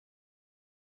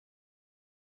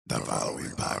The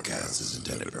following podcast is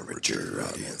intended for mature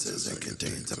audiences and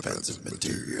contains offensive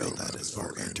material that is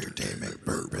for entertainment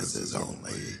purposes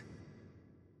only.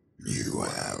 You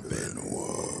have been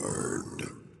warned.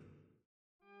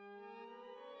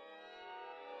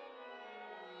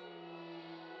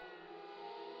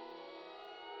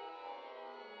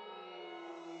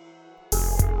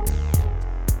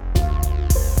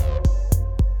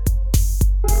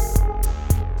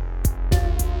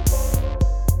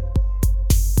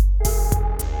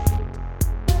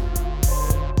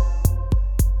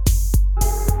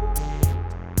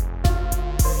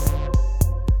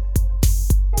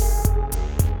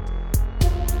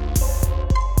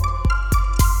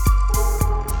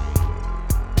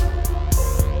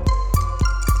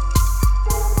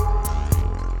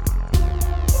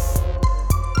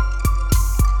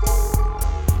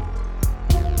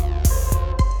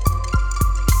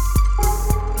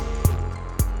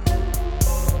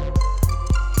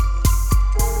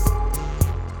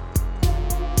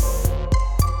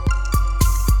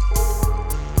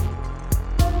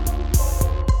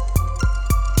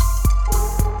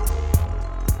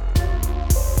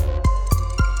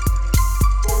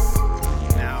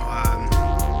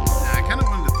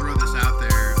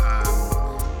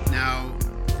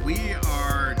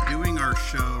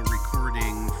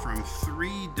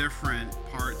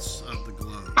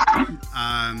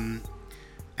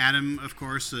 Adam, of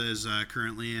course, is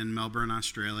currently in Melbourne,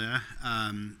 Australia.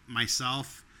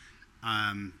 Myself,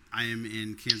 I am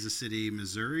in Kansas City,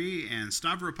 Missouri, and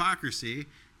Stavropocracy,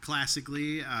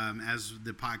 classically, as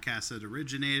the podcast that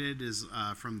originated, is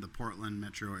from the Portland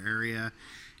metro area.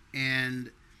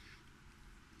 And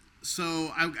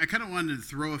so I kind of wanted to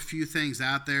throw a few things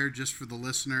out there just for the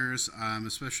listeners,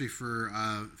 especially for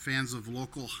fans of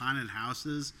local haunted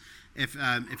houses. If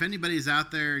anybody's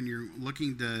out there and you're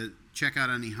looking to check out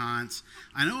any haunts,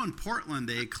 I know in Portland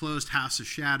they closed House of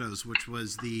Shadows, which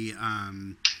was the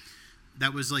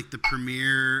that was like the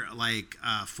premier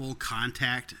full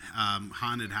contact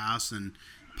haunted house, and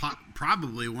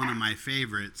probably one of my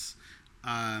favorites.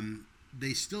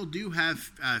 They still do have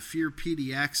Fear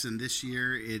PDX, and this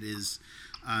year it is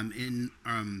in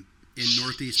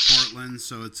Northeast Portland,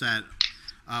 so it's at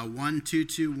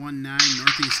 12219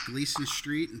 Northeast Gleason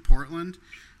Street in Portland.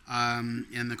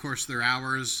 And of course their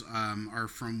hours are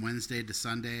from Wednesday to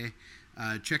Sunday.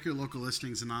 Check your local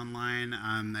listings and online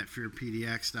at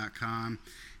fearpdx.com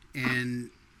and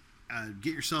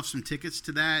get yourself some tickets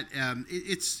to that.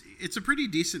 It's a pretty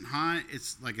decent haunt.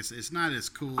 It's like I said, it's not as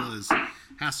cool as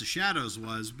House of Shadows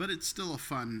was, but it's still a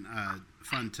fun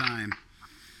time.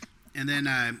 And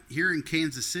then here in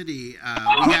Kansas City,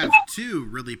 we have two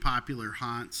really popular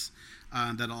haunts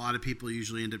that a lot of people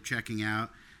usually end up checking out: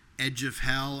 Edge of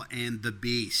Hell and The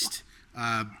Beast.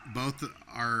 Both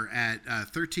are at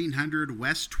 1300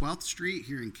 West 12th Street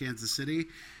here in Kansas City.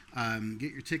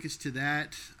 Get your tickets to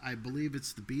that. I believe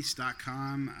it's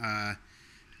thebeast.com.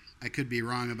 I could be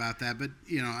wrong about that, but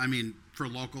for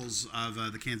locals of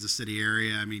the Kansas City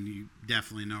area, you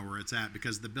definitely know where it's at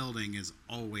because the building is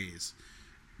always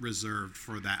reserved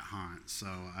for that haunt. So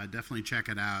definitely check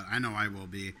it out. I know I will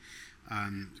be.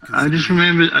 I just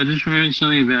remembered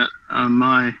something about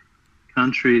my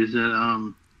country is that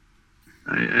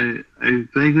I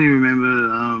vaguely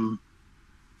remember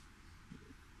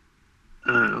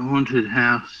a haunted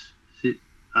house, a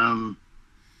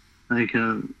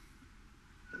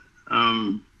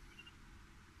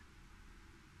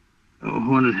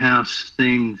haunted house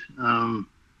themed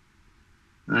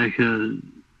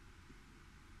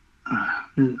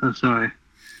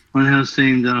one house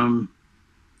themed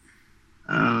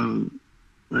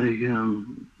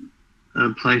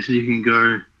places you can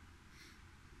go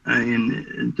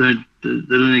and they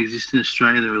don't exist in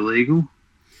Australia. They're illegal.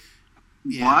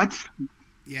 Yeah. What?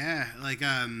 Yeah, like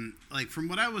from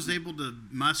what I was able to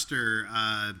muster,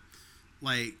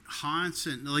 haunts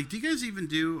and do you guys even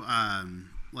do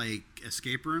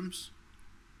escape rooms?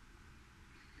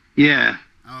 Yeah.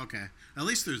 Oh, okay. At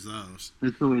least there's those.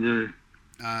 That's what we do.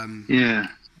 Yeah,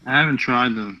 I haven't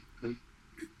tried them. But...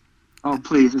 Oh,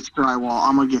 please, it's drywall.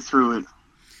 I'm going to get through it.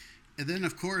 And then,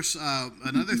 of course,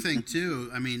 another thing,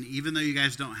 too, even though you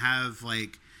guys don't have,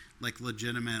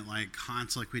 legitimate,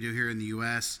 haunts like we do here in the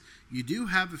U.S., you do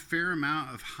have a fair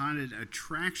amount of haunted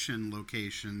attraction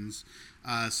locations,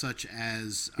 such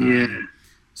as the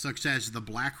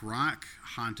Black Rock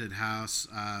Haunted House,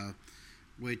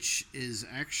 which is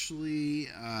actually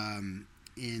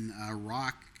in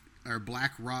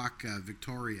Black Rock,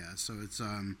 Victoria. So it's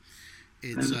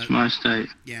that's my state.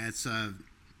 Yeah, it's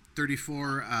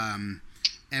 34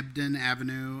 Ebden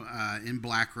Avenue in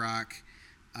Black Rock.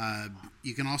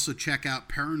 You can also check out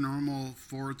Paranormal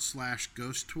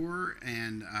 /Ghost Tour,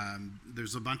 and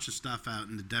there's a bunch of stuff out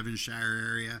in the Devonshire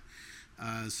area.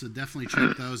 So definitely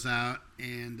check those out.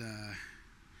 And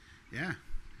yeah,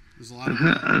 there's a lot of.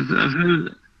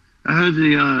 I heard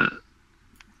the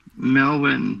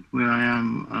Melbourne, where I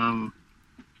am,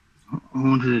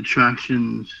 haunted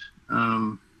attractions,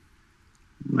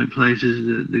 like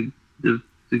places.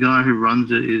 The guy who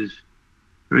runs it is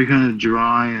very kind of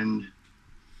dry and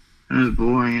kind of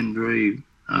boring and very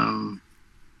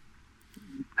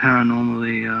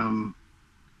paranormally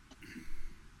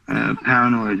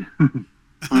paranoid.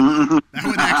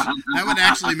 that would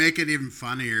actually make it even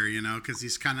funnier, because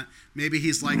he's kind of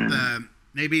he's like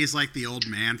the old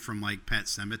man from like Pet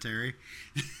Sematary.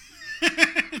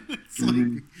 It's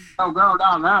like, don't go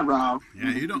down that route.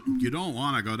 Yeah, you don't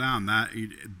want to go down that.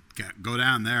 Go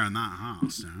down there in that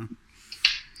house.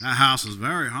 That house is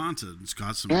very haunted. It's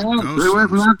got some ghosts. Stay away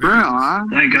from that girl, huh?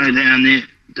 Don't go down there.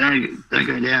 Don't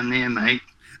go down there, mate.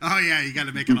 Oh yeah, you got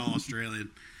to make it all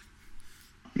Australian.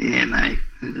 Yeah, mate.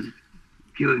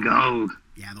 Pure gold.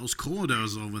 Yeah, those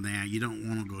corridors over there, you don't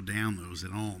want to go down those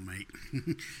at all, mate.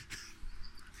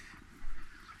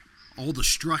 All the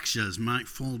structures might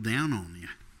fall down on you.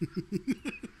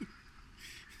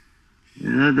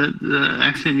 Yeah, the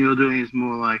accent you're doing is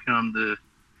more like the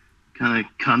kind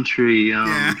of country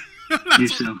New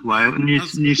South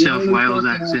Wales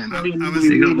accent. I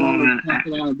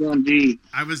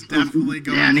was definitely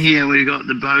going down here. We got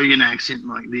the Bogan accent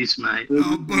like this, mate.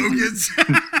 Oh, Bogans!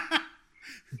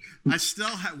 I still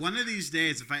have one of these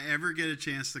days. If I ever get a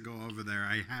chance to go over there,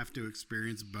 I have to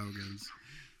experience Bogans.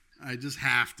 I just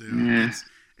have to. Yeah.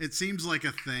 It seems like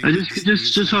a thing.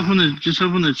 Just hop on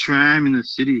the tram in the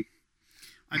city.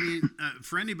 I mean,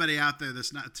 for anybody out there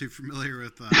that's not too familiar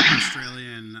with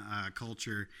Australian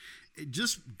culture,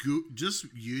 just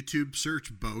YouTube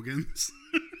search Bogans.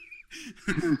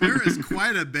 There is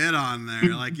quite a bit on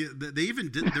there. Like they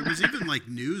even did. There was even like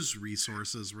news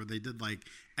resources where they did like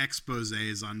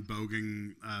exposés on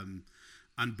Bogan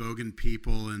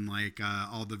people and like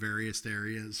all the various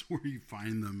areas where you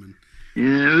find them. And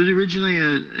yeah, it was originally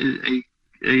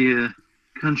a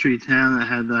country town that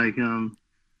had like an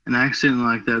accent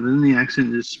like that, but then the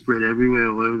accent just spread everywhere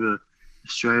all over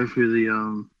Australia through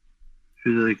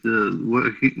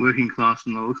the working class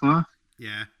and lower class.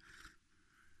 Yeah.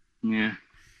 Yeah.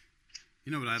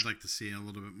 You know what I'd like to see a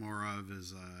little bit more of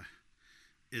is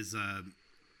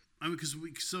because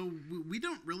we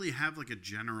don't really have like a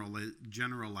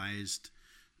generalized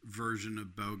version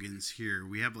of Bogans here.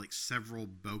 We have like several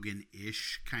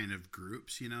Bogan-ish kind of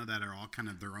groups, that are all kind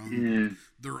of their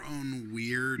own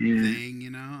weird thing,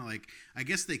 Like I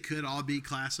guess they could all be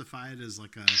classified as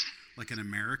like an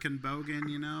American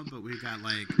Bogan, but we got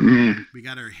we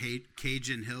got our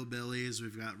Cajun hillbillies,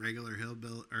 we've got regular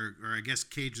hillbilly or I guess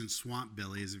Cajun swamp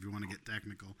billies if you want to get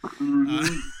technical.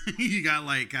 You got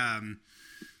like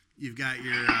you've got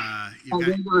your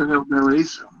regular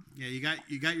hillbillies. Yeah, you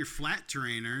got your flat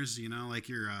terrainers, like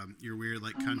your weird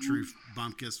like country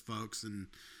bumpkiss folks and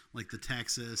like the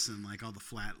Texas and like all the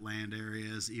flat land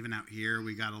areas. Even out here,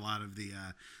 we got a lot of the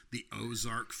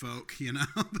Ozark folk,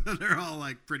 they're all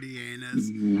like pretty heinous.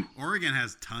 Mm-hmm. Oregon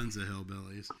has tons of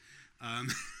hillbillies,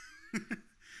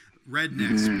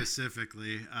 rednecks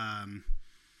specifically.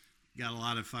 Got a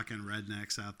lot of fucking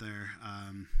rednecks out there.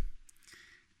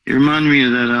 It reminded me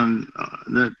of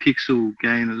that pixel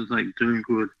game that was like doing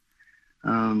good.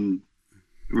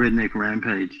 Redneck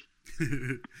Rampage.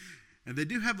 And they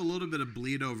do have a little bit of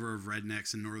bleed over of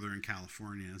rednecks in Northern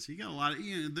California. So you got a lot of,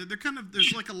 they're kind of,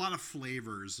 there's like a lot of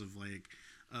flavors of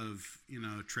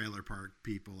trailer park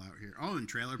people out here. Oh, and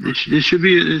trailer park. There should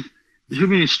be an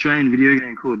Australian video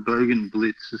game called Bogan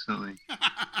Blitz or something.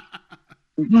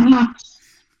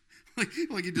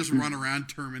 like you just run around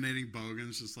terminating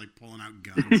Bogans, just like pulling out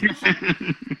guns.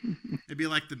 It'd be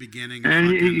like the beginning of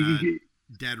fucking,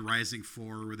 Dead Rising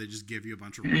 4, where they just give you a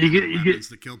bunch of weapons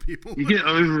to kill people. You get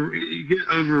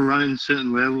overrun in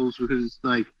certain levels because it's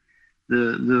like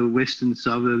the western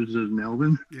suburbs of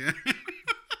Melbourne. Yeah.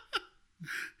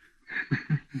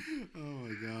 Oh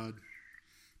my god.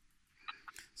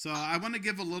 So I want to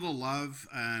give a little love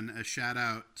and a shout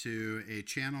out to a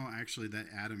channel actually that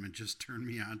Adam had just turned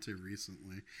me on to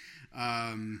recently.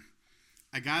 I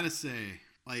gotta say,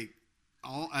 like,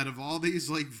 out of all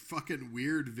these like fucking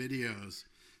weird videos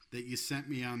that you sent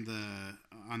me on the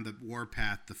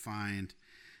warpath to find,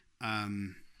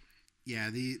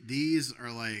 these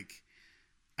are like,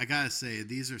 I gotta say,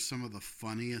 these are some of the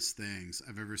funniest things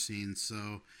I've ever seen.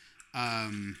 So,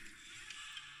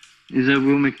 is that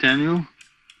Will McDaniel?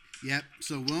 Yep.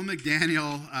 So Will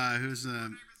McDaniel,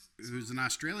 who's an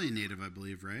Australian native, I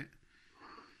believe, right?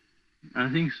 I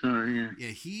think so. Yeah. Yeah,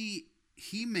 he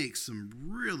makes some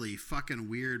really fucking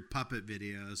weird puppet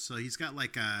videos. So he's got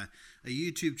like a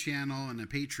YouTube channel and a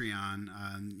Patreon.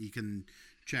 You can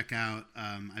check out.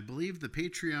 I believe the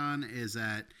Patreon is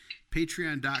at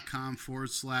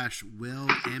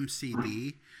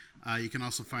patreon.com/WillMCD. You can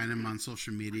also find him on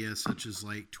social media such as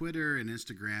like Twitter and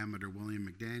Instagram under William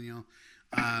McDaniel.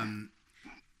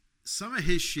 Some of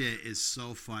his shit is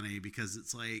so funny because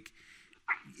it's like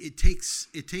it takes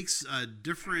a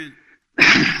different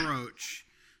approach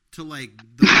to like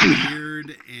the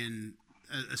weird, and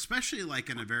especially like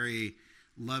in a very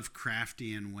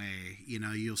Lovecraftian way. You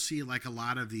know, you'll see like a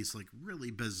lot of these like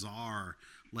really bizarre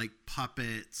like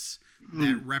puppets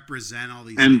that represent all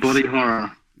these and body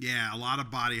horror. Yeah, a lot of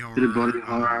body horror. Bit of body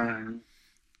horror.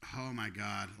 Oh my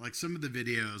god! Like some of the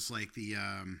videos, like the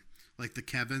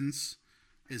Kevin's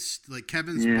is like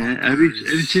Kevin's. Yeah, have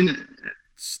you seen?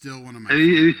 Still one of my. Have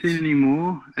you seen any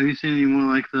more? Have you seen any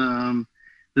more like the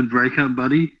Breakup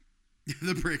Buddy?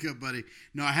 The Breakup Buddy.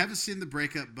 No, I haven't seen the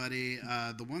Breakup Buddy.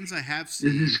 The ones I have There's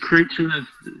seen. this creature that's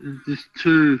this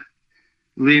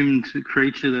two-limbed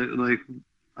creature that like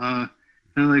kind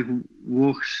of like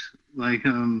walks like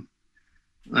a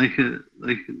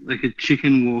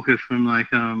chicken walker from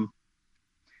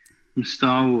from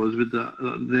Star Wars with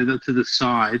they're to the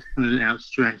side and then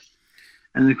outstretched.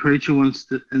 And the creature wants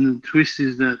to, and the twist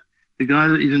is that the guy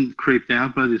that isn't creeped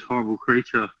out by this horrible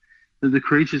creature, that the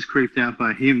creature's creeped out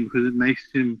by him because it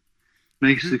makes the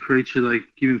creature like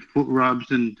give him foot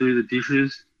rubs and do the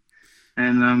dishes,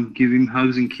 and give him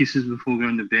hugs and kisses before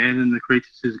going to bed. And the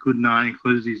creature says good night and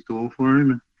closes his door for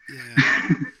him.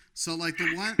 Yeah. So like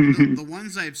the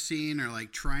ones I've seen are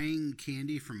like trying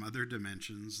candy from other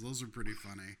dimensions. Those are pretty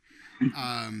funny.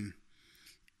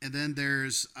 And then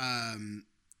there's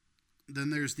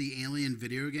the Alien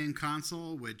video game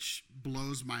console, which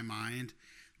blows my mind.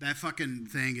 That fucking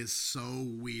thing is so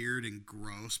weird and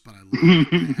gross, but I love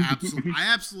it. I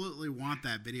absolutely want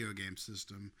that video game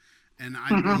system, and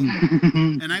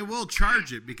I will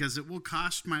charge it because it will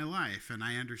cost my life, and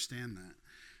I understand that.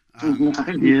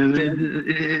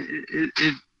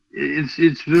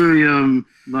 It's very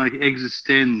like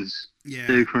Existenz. Yeah.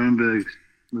 Dave Cronenberg's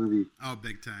movie. Oh,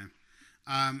 big time.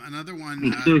 Another one.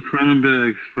 It's still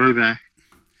Cronenberg throwback.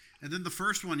 And then the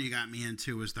first one you got me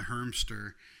into was the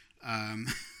Hermster,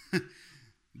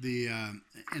 the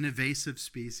an invasive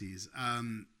species.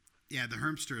 Yeah, the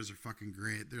Hermsters are fucking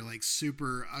great. They're like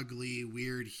super ugly,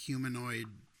 weird humanoid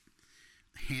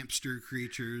hamster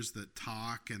creatures that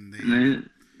talk, and they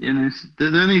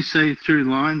only say 2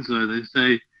 lines though. They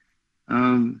say,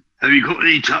 "Have you got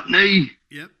any chutney?"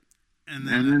 Yep. And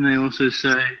then they also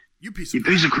say, "You piece of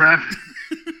crap."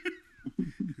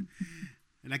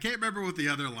 And I can't remember what the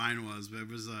other line was, but it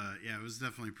was it was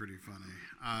definitely pretty funny.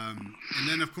 And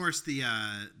then of course the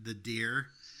deer,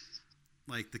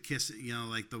 like the kiss,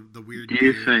 like the weird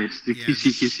deer face, the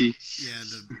kissy. Yeah,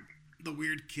 the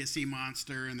weird kissy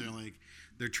monster, and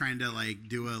they're trying to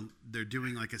they're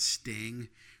doing like a sting,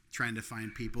 trying to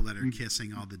find people that are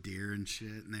kissing all the deer and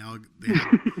shit, and they all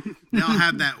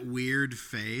have that weird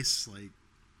face, like.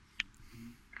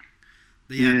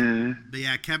 But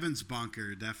yeah, Kevin's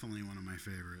Bunker, definitely one of my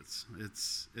favorites.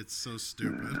 It's so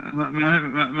stupid. One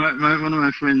of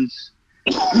my friends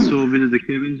saw a bit of the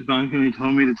Kevin's Bunker and he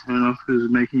told me to turn off because it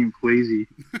was making him queasy.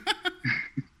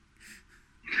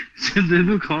 He said they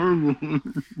look horrible.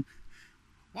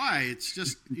 Why? It's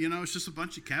just it's just a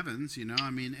bunch of Kevins, I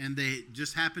mean, and they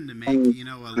just happen to make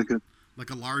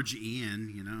like a large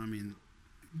Ian, I mean.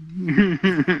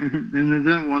 And they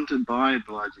don't want to buy a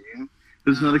large Ian.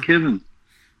 It's not a Kevin.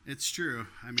 It's true.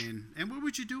 I mean, and what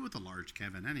would you do with a large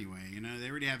Kevin anyway? They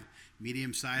already have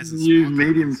medium size and small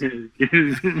medium Kevins. They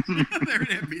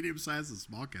already have medium size and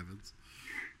small Kevins.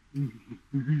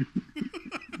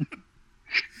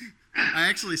 I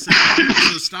actually said,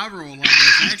 so Stavro will love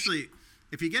this.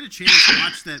 If you get a chance to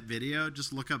watch that video,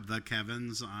 just look up the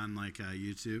Kevins on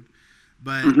YouTube.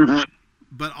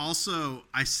 But also,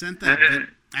 I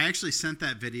actually sent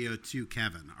that video to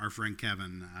Kevin, our friend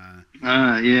Kevin.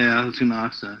 Yeah, I was gonna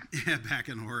ask that. Yeah, back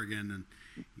in Oregon, and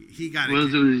he got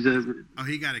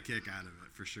he got a kick out of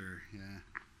it for sure. Yeah.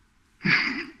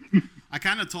 I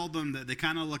kind of told them that they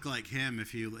kind of look like him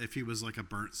if he was like a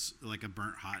burnt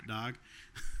hot dog.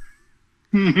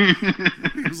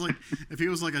 If he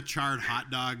was like a charred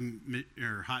hot dog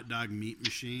or hot dog meat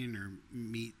machine or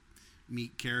meat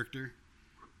character.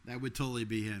 That would totally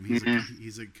be him.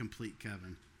 He's a complete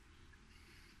Kevin.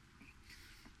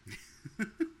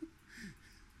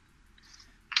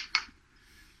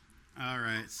 All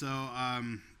right, so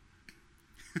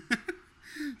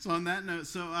So on that note,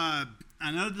 I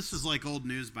know this is like old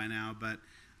news by now, but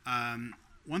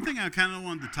one thing I kind of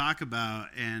wanted to talk about,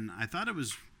 and I thought it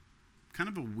was kind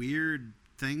of a weird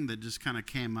thing that just kind of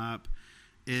came up,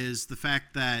 is the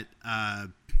fact that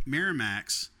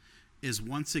Miramax is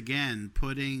once again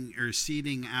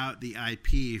seeding out the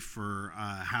IP for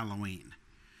Halloween.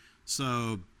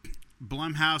 So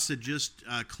Blumhouse had just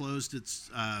closed its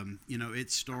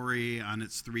its story on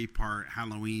its 3-part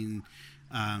Halloween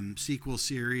sequel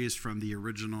series from the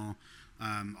original,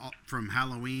 from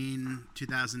Halloween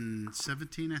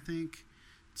 2017, I think,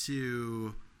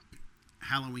 to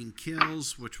Halloween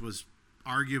Kills, which was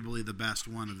arguably the best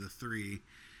one of the 3,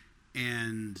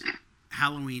 and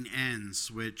Halloween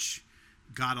Ends, which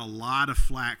got a lot of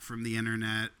flack from the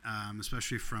internet,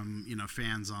 especially from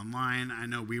fans online. I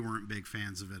know we weren't big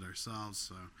fans of it ourselves.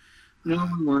 So, No,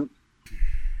 we weren't.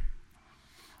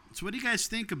 So what do you guys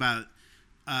think about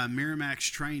Miramax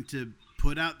trying to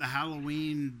put out the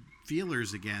Halloween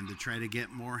feelers again to try to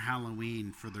get more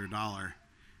Halloween for their dollar?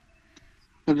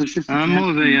 I'm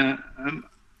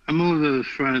more of a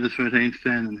Friday the 13th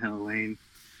fan than Halloween,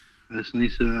 personally.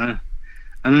 So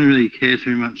I don't really care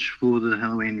too much for the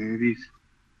Halloween movies.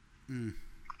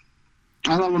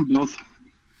 I love them both.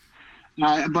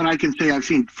 But I can say I've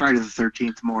seen Friday the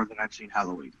 13th more than I've seen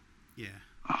Halloween. Yeah.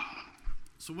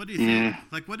 So what do you think?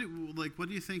 Like what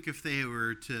do you think if they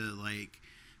were to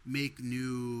make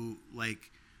new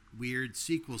weird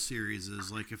sequel series,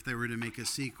 like if they were to make a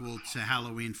sequel to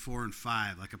Halloween 4 and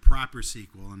 5, like a proper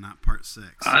sequel and not part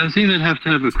 6? I think they'd have to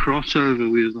have a crossover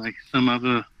with some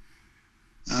other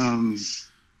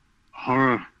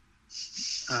horror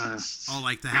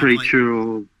like the creature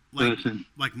or person.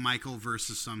 Like Michael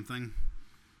versus something.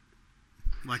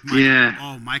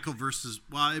 Michael versus.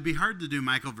 Well, it'd be hard to do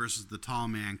Michael versus the Tall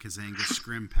Man because Angus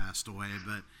Scrimm passed away.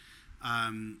 But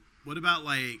what about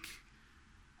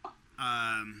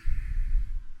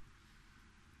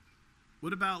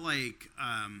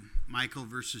Michael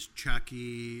versus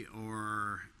Chucky,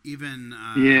 or even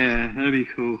that'd be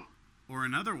cool. Or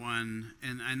another one,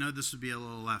 and I know this would be a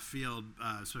little left field,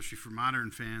 especially for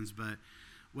modern fans, but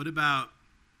what about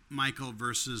Michael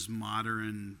versus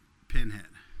modern Pinhead?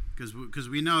 Because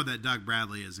we know that Doug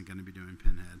Bradley isn't going to be doing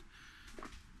Pinhead.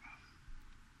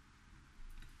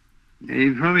 Yeah,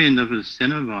 he'd probably end up as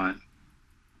Cenobite.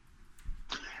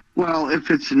 Well, if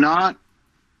it's not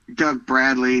Doug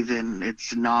Bradley, then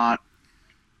it's not.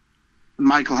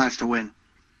 Michael has to win.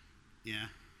 Yeah.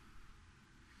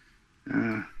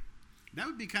 That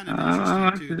would be kind of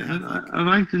interesting too. I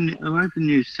like the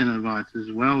new Cenobites as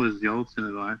well as the old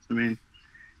Cenobites. I mean,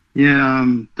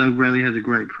 Doug Bradley has a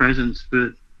great presence,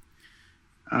 but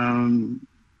the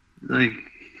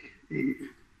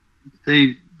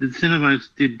Cenobites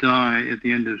did die at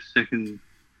the end of second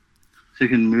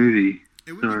movie,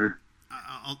 so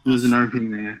there's an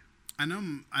opening there. I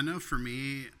know. For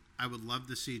me, I would love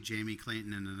to see Jamie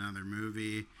Clayton in another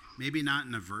movie. Maybe not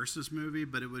in a Versus movie,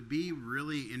 but it would be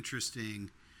really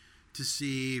interesting to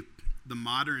see the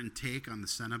modern take on the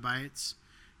Cenobites.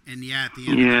 And at the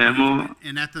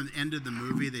end of the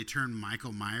movie, they turn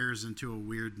Michael Myers into a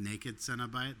weird naked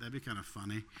Cenobite. That'd be kind of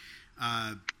funny.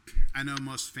 I know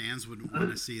most fans would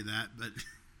want to see that, but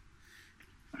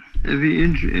it'd be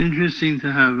interesting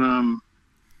to have a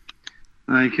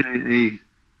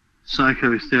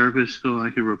psychotherapist or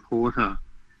a reporter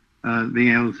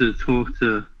being able to talk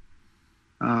to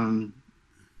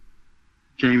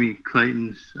Jamie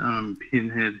Clayton's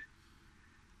Pinhead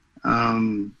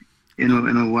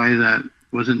in a way that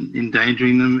wasn't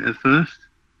endangering them at first.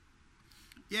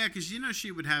 Yeah, because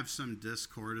she would have some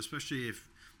discord, especially if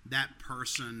that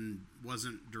person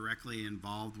wasn't directly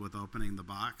involved with opening the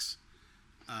box.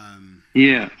 I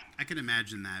can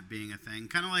imagine that being a thing,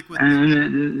 kind of like what.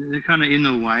 And they're kind of in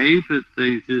the way, but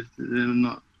they're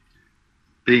not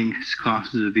being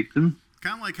classed as a victim.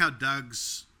 Kind of like how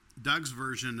Doug's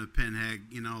version of Pinhead,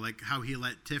 like how he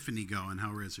let Tiffany go in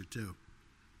Hellraiser 2.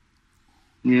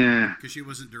 Yeah. Because she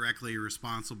wasn't directly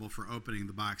responsible for opening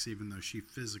the box, even though she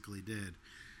physically did.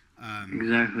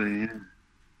 Exactly. Yeah.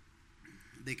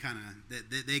 They kind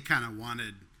of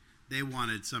wanted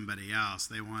somebody else.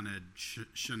 They wanted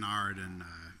Chenard and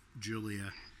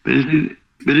Julia.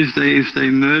 But if they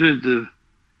murdered the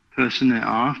person they're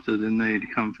after, then they'd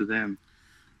come for them.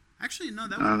 Actually, no,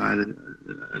 that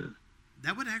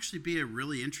would actually be a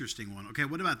really interesting one. Okay,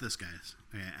 what about this, guys?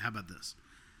 Okay, how about this?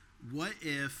 What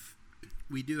if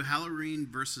we do Halloween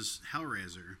versus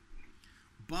Hellraiser,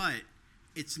 but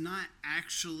it's not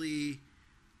actually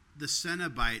the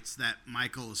Cenobites that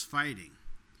Michael is fighting?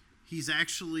 He's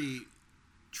actually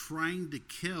trying to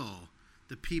kill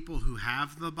the people who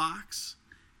have the box,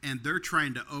 and they're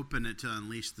trying to open it to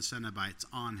unleash the Cenobites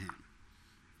on him,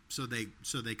 so they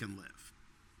can live.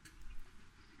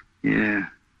 Yeah.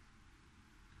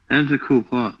 That's a cool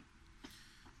plot.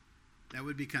 That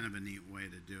would be kind of a neat way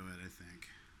to do it, I think.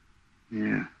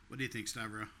 Yeah. What do you think,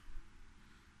 Stavro?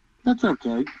 That's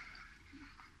okay.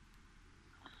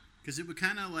 Because it would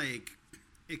kind of like,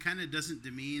 it kind of doesn't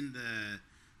demean the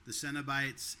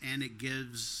Cenobites, and it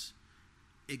gives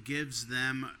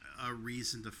them a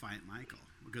reason to fight Michael,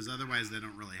 because otherwise they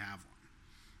don't really have one.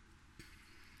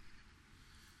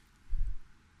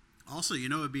 Also, it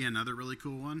would be another really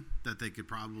cool one that they could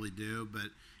probably do,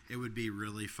 but it would be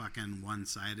really fucking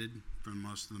one-sided for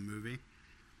most of the movie.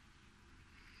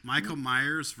 Michael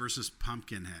Myers versus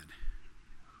Pumpkinhead.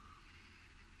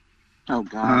 Oh,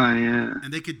 God. Oh, yeah.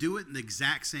 And they could do it in the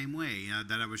exact same way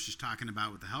that I was just talking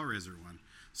about with the Hellraiser one.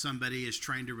 Somebody is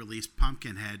trying to release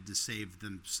Pumpkinhead to save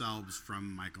themselves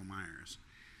from Michael Myers.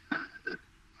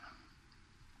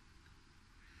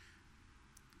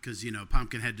 Because,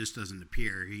 Pumpkinhead just doesn't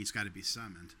appear. He's got to be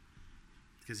summoned.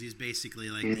 Because he's basically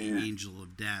like the angel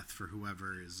of death for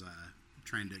whoever is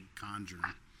trying to conjure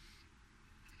him.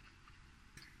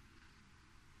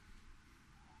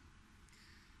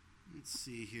 Let's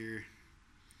see here.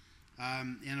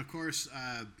 And of course,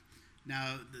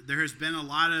 now there has been a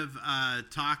lot of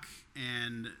talk,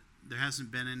 and there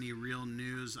hasn't been any real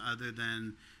news other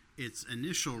than its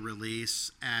initial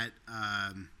release at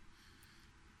I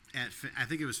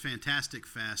think it was Fantastic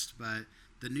Fest, but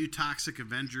the new Toxic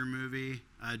Avenger movie,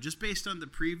 just based on the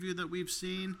preview that we've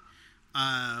seen,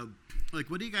 what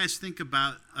do you guys think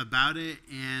about it?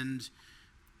 And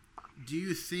do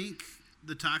you think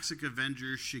the Toxic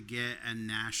Avenger should get a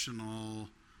national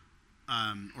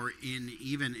or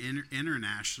even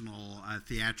international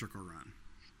theatrical run?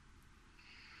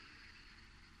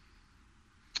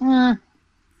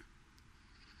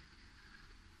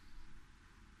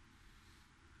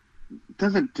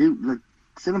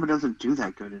 Cinema doesn't do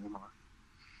that good anymore.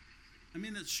 I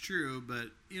mean, that's true,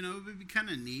 but it would be kind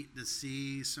of neat to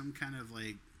see some kind of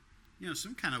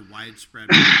some kind of widespread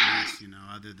release,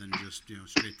 other than just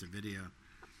straight to video.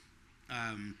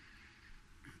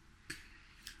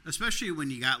 Especially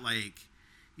when you got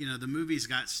the movie's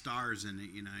got stars in it.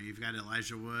 You've got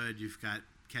Elijah Wood, you've got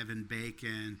Kevin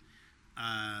Bacon,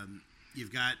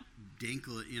 you've got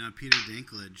Dinklage, Peter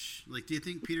Dinklage. Do you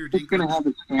think Peter Dinklage... It's going to have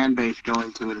its fan base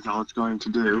going to it is all it's going to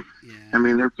do. Yeah. I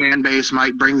mean, their fan base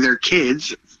might bring their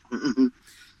kids.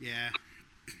 Yeah.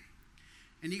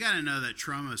 And you got to know that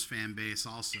Troma's fan base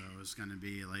also is going to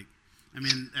be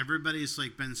everybody's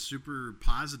been super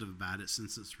positive about it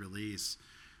since its release.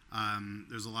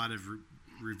 There's a lot of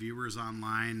reviewers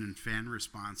online and fan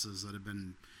responses that have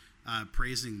been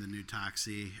praising the new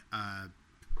Toxie.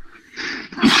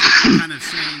 Kind of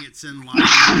saying it's in line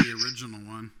with the original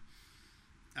one.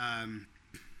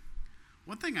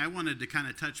 One thing I wanted to kind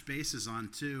of touch bases on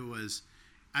too was,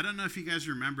 I don't know if you guys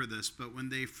remember this, but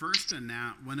when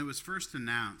it was first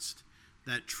announced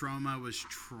that Troma was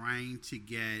trying to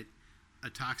get a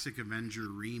Toxic Avenger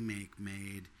remake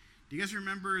made, do you guys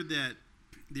remember that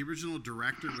the original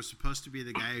director was supposed to be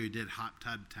the guy who did Hot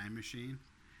Tub Time Machine?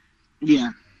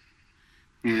 Yeah.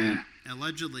 Yeah.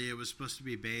 Allegedly, it was supposed to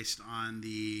be based on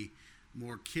the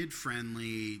more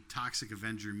kid-friendly Toxic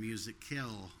Avenger Music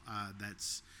Kill.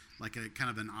 That's like a kind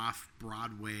of an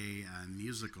off-Broadway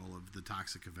musical of the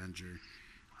Toxic Avenger.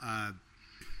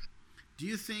 Do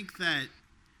you think that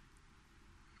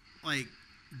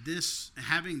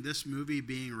having this movie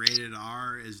being rated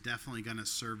R is definitely going to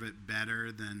serve it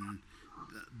better than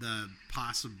the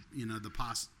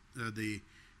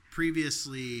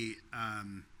previously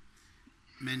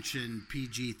mentioned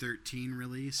PG-13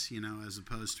 release, as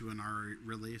opposed to an R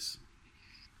release?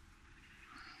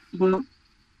 Well,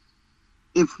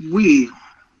 if we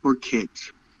were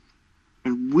kids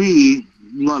and we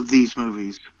loved these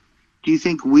movies, do you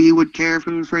think we would care if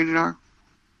it was rated R?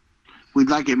 We'd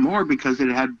like it more because it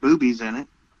had boobies in it.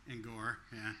 And gore,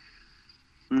 yeah.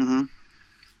 Mm-hmm.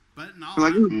 But in all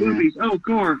boobies. Oh,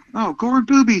 gore. Oh, gore and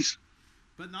boobies.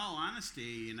 But in all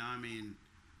honesty,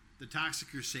 the Toxic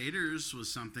Crusaders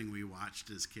was something we watched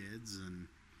as kids, and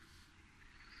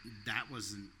that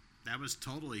was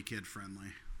totally kid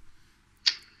friendly.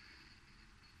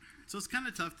 So it's kind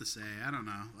of tough to say. I don't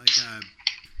know.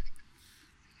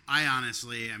 I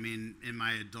honestly, in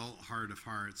my adult heart of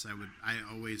hearts, I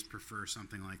always prefer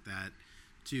something like that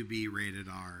to be rated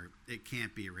R. It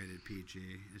can't be rated PG.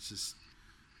 It's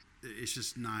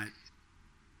just not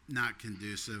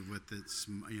conducive with its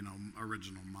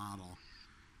original model.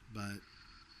 But,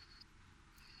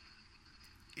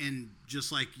 and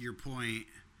just like your point,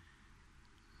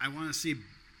 I want to see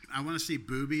I want to see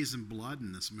boobies and blood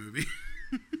in this movie.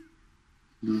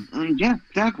 Yeah,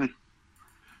 exactly.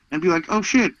 And be like, oh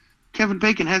shit, Kevin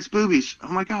Bacon has boobies. Oh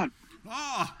my god,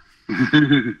 Oh,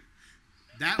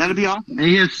 that'd be awesome.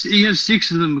 he has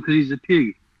 6 of them because he's a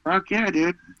pig. Fuck yeah,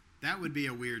 dude. That would be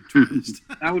a weird twist.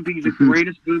 That would be the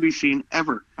greatest booby scene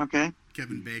ever. Okay.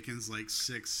 Kevin Bacon's like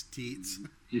 6 teats.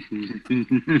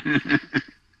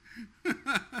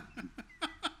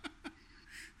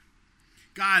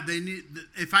 God, they need.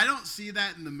 If I don't see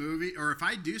that in the movie, or if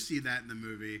I do see that in the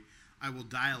movie, I will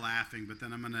die laughing. But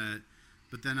then I'm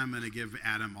gonna give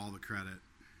Adam all the credit.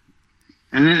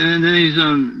 And then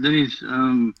he's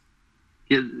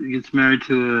gets married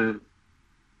to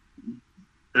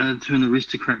an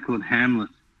aristocrat called Hamlet.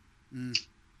 Mm.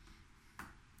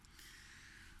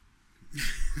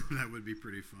 That would be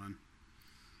pretty fun.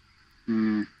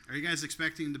 Mm. Are you guys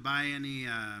expecting to buy any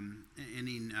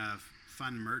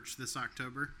fun merch this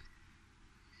October?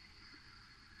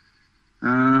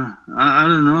 I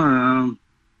don't know.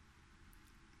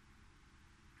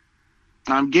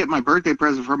 I'm getting my birthday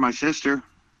present for my sister.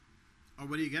 Oh,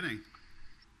 what are you getting?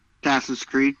 Assassin's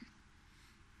Creed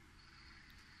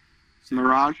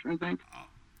Mirage, I think.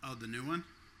 Oh, the new one?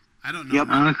 I don't know.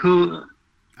 Yep. Cool.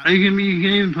 You can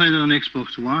even play that on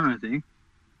Xbox One, I think.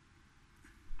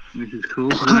 Which is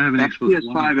cool. I have an Xbox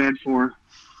One. PS5 and 4.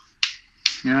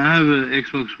 Yeah, I have an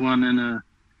Xbox One and a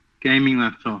gaming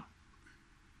laptop.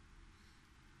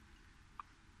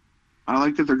 I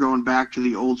like that they're going back to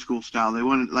the old school style. They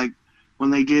wanted, like, when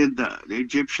they did the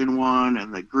Egyptian one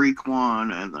and the Greek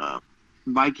one and the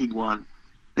Viking one,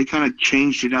 they kind of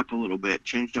changed it up a little bit,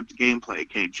 changed up the gameplay,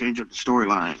 changed up the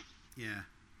storyline. Yeah.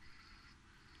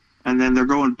 And then they're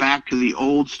going back to the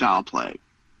old style play.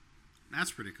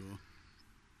 That's pretty cool.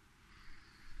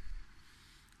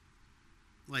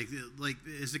 Like,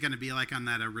 is it going to be like on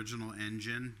that original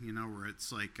engine, where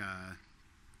it's like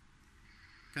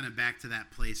kind of back to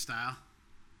that play style?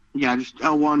 Yeah, just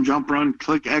L1, jump, run,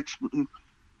 click X,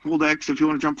 hold X if you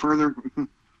want to jump further.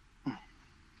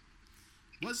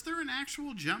 Was there an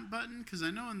actual jump button? Because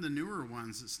I know in the newer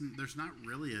ones, there's not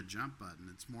really a jump button.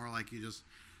 It's more like you just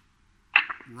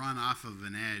run off of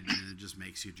an edge and it just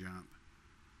makes you jump.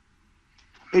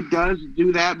 It does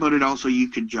do that, but it also, you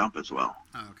can jump as well.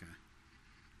 Oh, okay.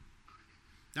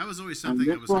 That was always something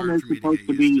that was hard for me to get used to. This one is supposed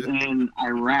to be in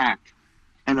Iraq,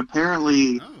 and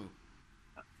apparently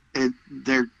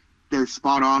they're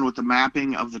spot on with the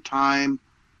mapping of the time.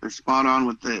 They're spot on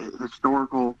with the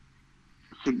historical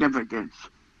significance.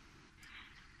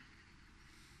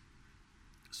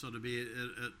 So to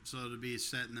be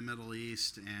set in the Middle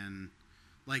East and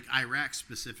like Iraq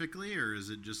specifically, or is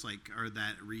it just like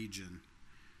that region?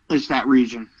 It's that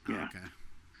region. Yeah. Oh, okay.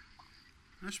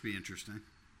 That should be interesting.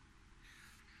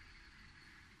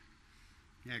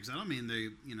 Yeah, because that'll mean they're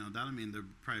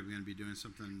probably going to be doing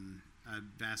something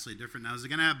vastly different. Now, is it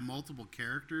going to have multiple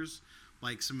characters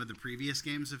like some of the previous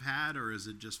games have had, or is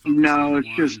it just focused on it's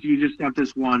one? just you just have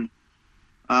this one.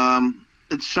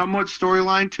 It's somewhat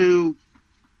storyline to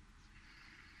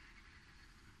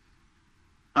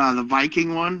the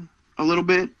Viking one a little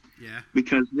bit. Yeah.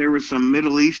 Because there were some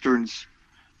Middle Easterns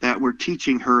that were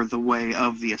teaching her the way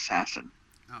of the assassin.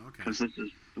 Oh, okay. Because this is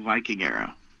the Viking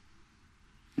era.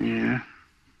 Yeah.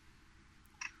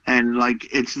 And,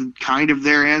 like, it's kind of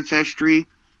their ancestry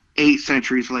 8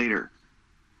 centuries later.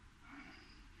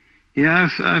 Yeah,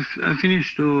 I've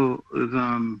finished all of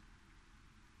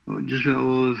just about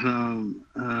all of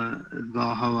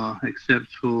Valhalla except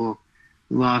for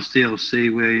the last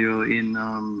DLC where you're in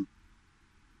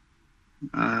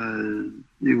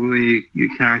where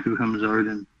your character becomes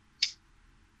Odin.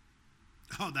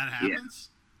 Oh, that happens?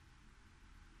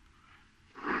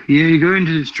 Yeah, you go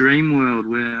into this dream world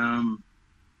where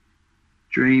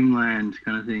dreamland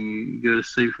kind of thing. You go to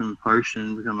sleep from the potion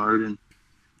and become Odin.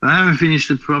 But I haven't finished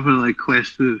the proper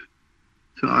quest for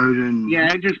Odin.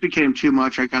 Yeah, it just became too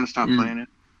much. I kind of stopped playing it.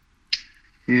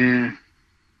 Yeah.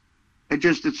 Its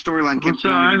storyline kept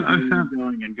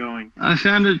going and going. I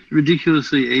found it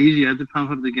ridiculously easy. I had to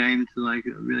pump up the game to a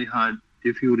really high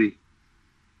difficulty.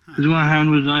 Because what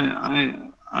happened was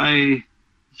I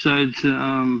decided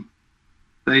to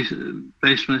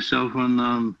base myself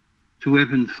on two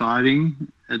weapon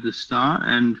fighting at the start,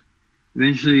 and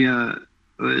eventually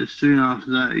soon after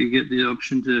that you get the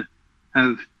option to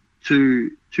have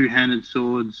two-handed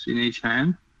swords in each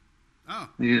hand. Oh.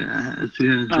 Yeah, a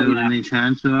two-handed sword in each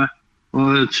hand.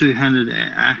 Or a two-handed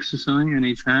axe or something in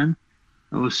each hand,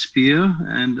 or spear.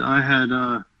 And I had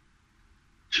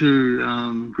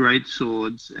two great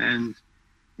swords, and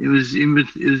it was in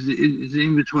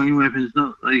between weapons,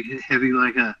 not heavy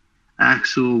like a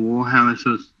axe or warhammer.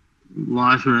 So it's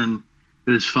lighter and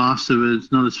it's faster, but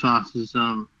it's not as fast as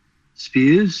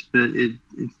spears. But it's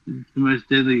the most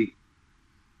deadly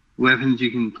weapons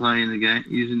you can play in the game,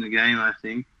 use in the game. I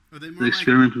think. Are they more They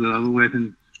experiment with other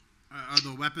weapons. Are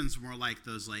the weapons more like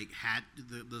those like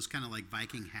those kind of like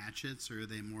Viking hatchets, or are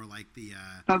they more like the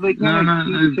No,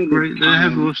 they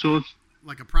have all sorts.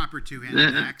 like a proper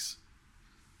two-handed axe?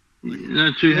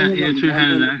 No, two-handed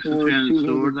axe, two-handed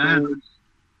sword.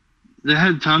 They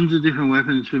had tons of different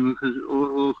weapons because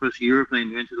all across Europe they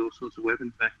invented all sorts of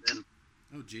weapons back then.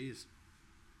 Oh, jeez.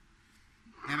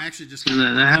 I'm actually just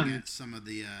looking at some of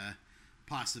the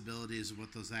possibilities of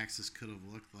what those axes could have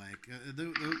looked like.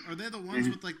 Are they the ones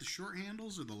with like the short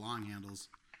handles or the long handles?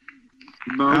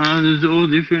 There's all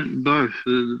different, both.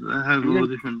 They have all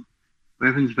different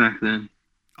weapons back then.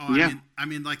 Oh, I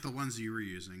mean like the ones you were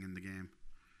using in the game.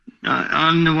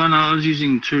 On the one I was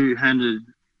using two-handed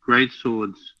great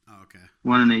swords. Oh, okay.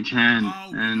 One in each hand,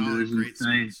 and it was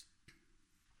insane.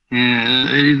 Yeah,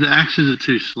 the axes are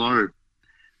too slow.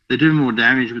 They do more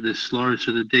damage, but they're slow,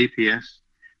 so the DPS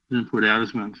doesn't put out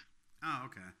as much. Oh,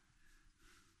 okay.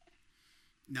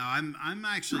 No, I'm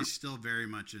actually still very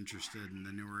much interested in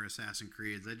the newer Assassin's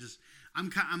Creeds.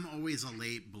 I'm always a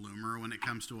late bloomer when it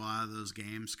comes to a lot of those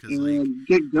games because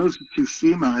get Ghost of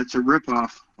Tsushima. It's a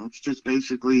ripoff. It's just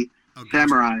basically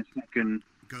samurais that can.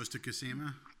 Ghost of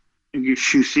Tsushima.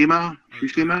 Shushima.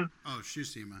 Oh,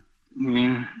 Shushima.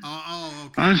 Yeah. Oh,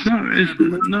 okay. It's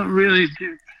not really.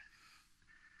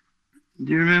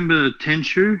 Do you remember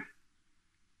Tenchu?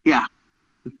 Yeah.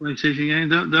 The PlayStation game.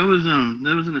 That was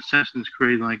an Assassin's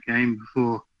Creed like game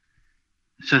before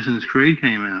Assassin's Creed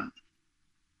came out.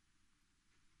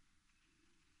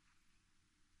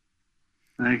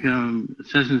 Like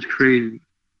Assassin's Creed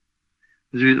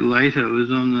was a bit later. It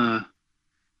was on the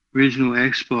original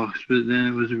Xbox, but then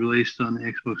it was released on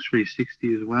Xbox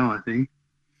 360 as well, I think.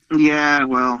 Yeah,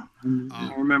 well,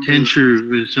 I remember. Tenchu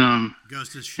was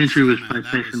Ghost of Tsushima, Tenchu was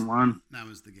PlayStation 1. That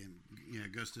was the game. Yeah,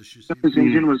 Ghost of Tsushima. This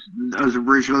engine was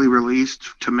originally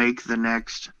released to make the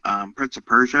next Prince of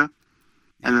Persia,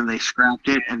 and then they scrapped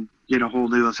it and did a whole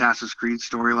new Assassin's Creed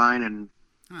storyline. And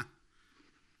that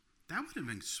would have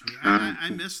been sweet. I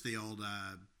miss the old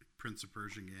Prince of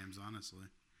Persia games, honestly.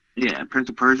 Yeah, Prince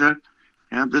of Persia.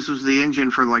 Yeah, this was the engine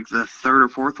for like the third or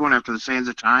fourth one after the Sands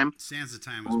of Time. Sands of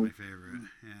Time was my favorite.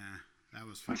 Yeah, that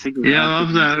was fun. I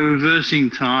love that reversing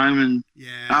time and. Yeah.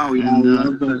 Oh yeah, I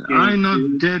love those games, I'm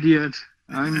not dead yet.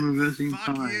 I'm reversing Fuck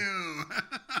time. you!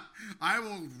 I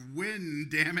will win.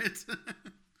 Damn it!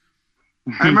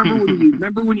 I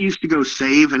remember when you used to go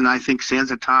save and I think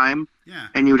Sands of Time. Yeah.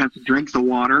 And you would have to drink the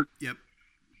water. Yep.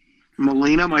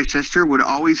 Melina, my sister, would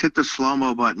always hit the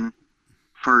slow-mo button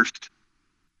first.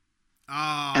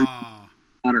 Oh.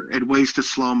 And waste a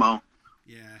slow-mo.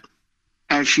 Yeah.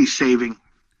 As she's saving.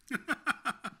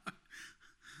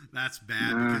 That's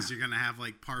bad because you're gonna have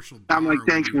like partial. I'm like,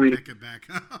 thanks, Melina. Pick it back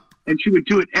up. And she would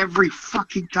do it every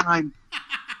fucking time.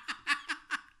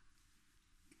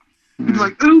 He's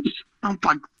like, oops. I'm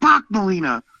like, fuck,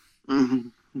 Melina.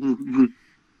 God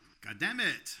damn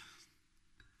it.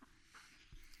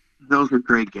 Those were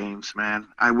great games, man.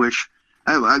 I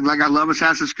love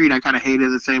Assassin's Creed. I kind of hate it at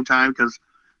the same time because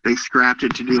they scrapped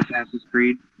it to do Assassin's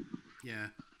Creed. Yeah.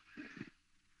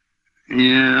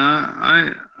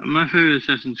 Yeah, my favorite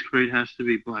Assassin's Creed has to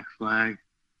be Black Flag.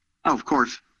 Oh, of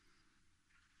course.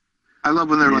 I love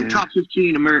when they're like top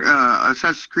 15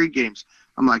 Assassin's Creed games.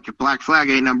 I'm like, if Black Flag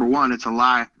ain't number one, it's a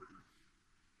lie.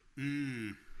 Yeah.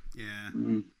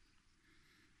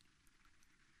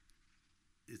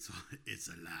 It's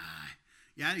a lie.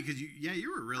 Yeah, because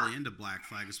you were really into Black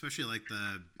Flag, especially like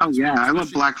the. Oh yeah, I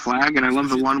love Black Flag, and I love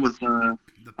the one with a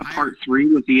part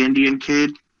 3 with the Indian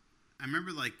kid. I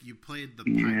remember like you played the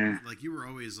like you were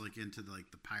always like into like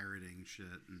the pirating shit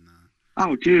and.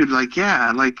 Oh, dude! Like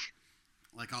all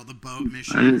the boat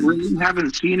missions. We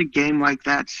haven't seen a game like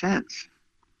that since.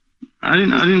 I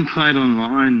didn't play it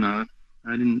online though.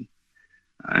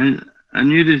 I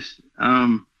knew this.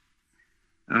 I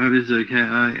hope it's okay.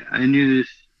 I knew this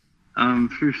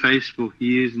through Facebook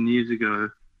years and years ago.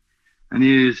 I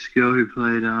knew this girl who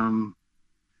played.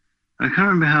 I can't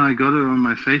remember how I got her on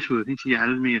my Facebook. I think she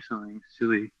added me or something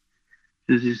silly.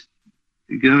 There's this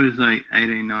girl who's like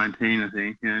 18, 19, I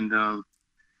think,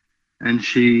 and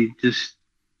she just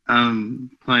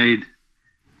played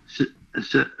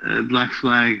Black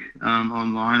Flag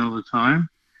online all the time,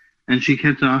 and she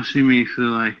kept asking me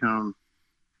for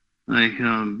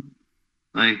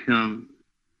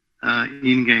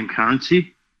in-game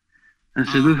currency. I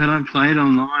said, look, I don't play it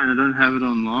online. I don't have it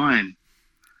online.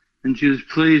 And she was,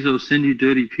 please, I'll send you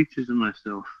dirty pictures of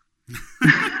myself.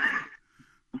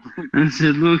 I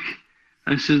said, look,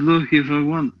 if I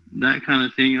want that kind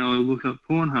of thing, I'll look up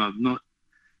Pornhub, not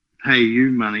pay you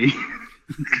money.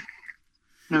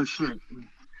 No shit.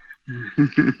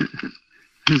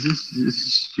 This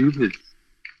is stupid.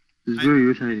 It's very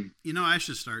irritating. You know, I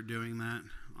should start doing that.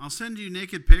 I'll send you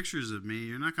naked pictures of me.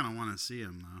 You're not going to want to see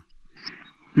them, though.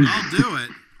 I'll do it.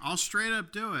 I'll straight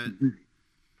up do it.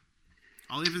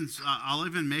 I'll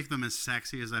even make them as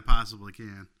sexy as I possibly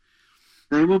can.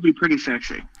 They will be pretty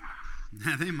sexy.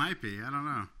 They might be. I don't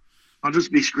know. I'll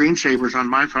just be screensavers on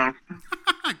my phone.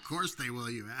 Of course they will,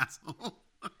 you asshole.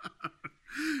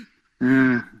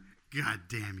 Uh, God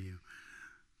damn you.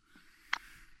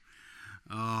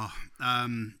 Oh,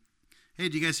 hey,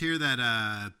 did you guys hear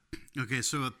that? Okay,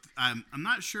 so I'm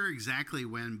not sure exactly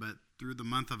when, but through the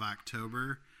month of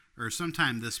October or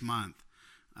sometime this month,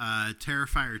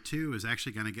 Terrifier 2 is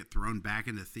actually going to get thrown back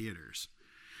into theaters,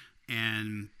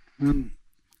 and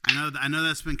I know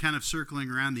that's been kind of circling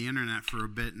around the internet for a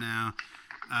bit now.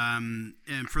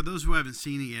 And for those who haven't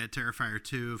seen it yet, Terrifier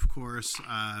 2, of course,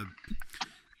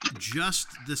 just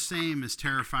the same as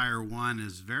Terrifier 1,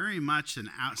 is very much an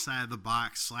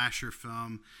outside-the-box slasher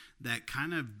film that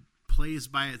kind of plays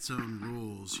by its own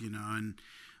rules, you know. And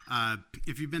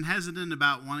if you've been hesitant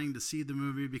about wanting to see the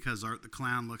movie because Art the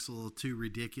Clown looks a little too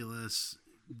ridiculous,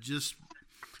 just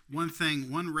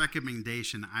one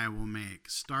recommendation I will make.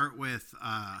 Start with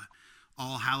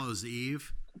All Hallows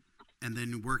Eve, and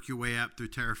then work your way up through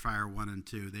Terrifier 1 and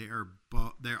 2.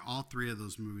 They're all three of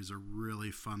those movies are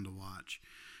really fun to watch.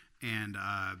 And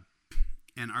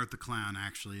Art the Clown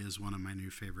actually is one of my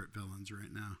new favorite villains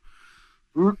right now.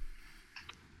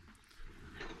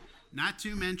 Not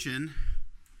to mention,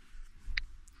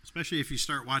 especially if you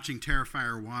start watching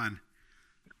Terrifier 1,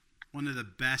 one of the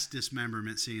best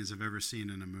dismemberment scenes I've ever seen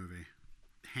in a movie.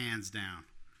 Hands down.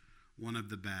 One of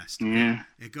the best. yeah.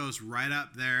 It goes right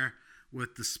up there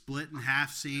with the split in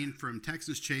half scene from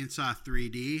Texas Chainsaw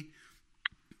 3D.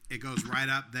 It goes right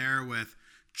up there with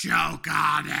Choke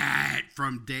on It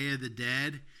from Day of the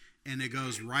Dead. And it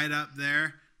goes right up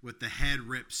there with the head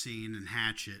rip scene in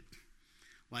Hatchet.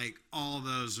 Like, all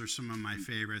those are some of my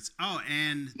favorites. Oh,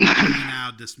 and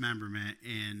now Dismemberment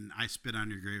in I Spit on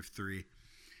Your Grave 3.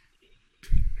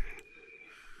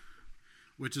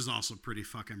 Which is also pretty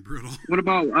fucking brutal. What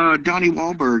about Donnie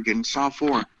Wahlberg in Saw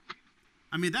 4?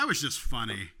 I mean, that was just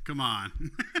funny. Come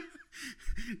on.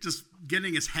 Just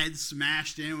getting his head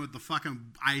smashed in with the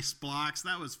fucking ice blocks.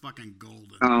 That was fucking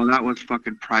golden. Oh, that was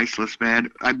fucking priceless,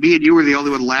 man. Me and you were the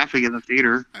only one laughing in the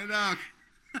theater. I know.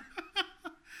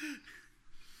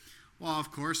 Well,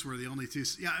 of course, we're the only two.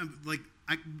 Yeah, like,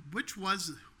 which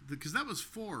was... Because that was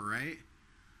 4, right?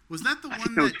 Was that the I one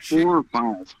think that was that... 4 or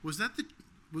 5. Was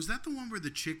that the one where the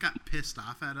chick got pissed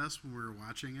off at us when we were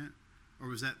watching it? Or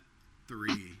was that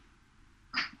 3?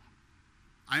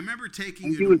 I remember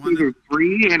taking It you was to one either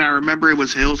 3, and I remember it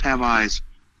was Hills Have Eyes.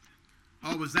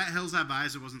 Oh, was that Hills Have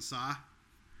Eyes? It wasn't Saw?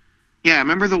 Yeah,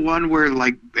 remember the one where,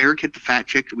 like, Eric hit the fat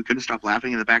chick and we couldn't stop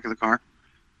laughing in the back of the car?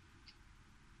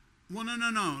 Well,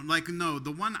 no. Like, no,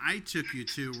 the one I took you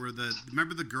to where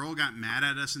remember the girl got mad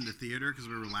at us in the theater because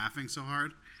we were laughing so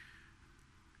hard?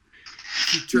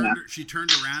 She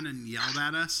turned around and yelled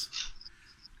at us.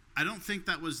 I don't think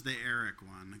that was the Eric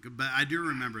one, but I do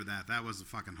remember that. That was a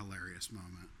fucking hilarious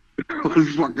moment. It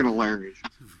was fucking hilarious.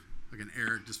 Like an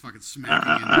Eric just fucking smacking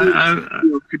I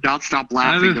could not stop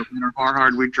laughing no matter how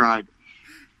hard we tried.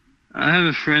 I have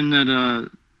a friend that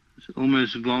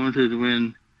almost vomited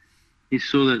when he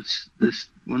saw this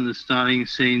one of the starting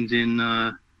scenes in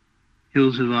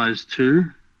Hills Have Eyes 2.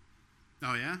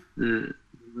 Oh, yeah? The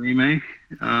remake.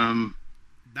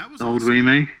 That was the old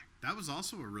remake. That was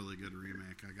also a really good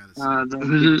remake, I gotta say.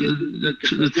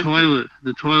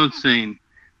 The toilet scene.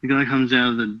 The guy comes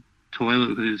out of the toilet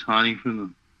because he's hiding from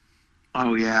them.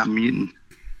 Oh, yeah. Mutant.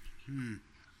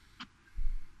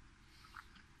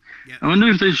 Yeah. I wonder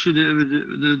if they should ever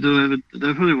do.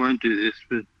 They probably won't do this,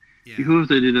 but Yeah. because if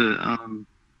they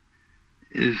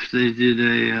did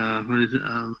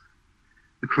a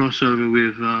crossover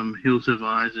with Hills Have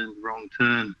Eyes and Wrong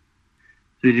Turn,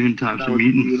 2 different types of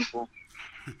mutants. Beautiful.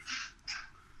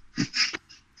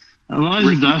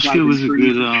 Elijah Dushku was a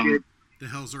good. The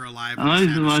hills are alive I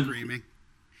with the like sound of screaming.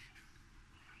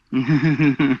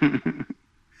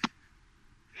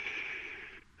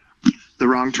 The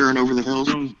Wrong Turn Over the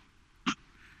Hills.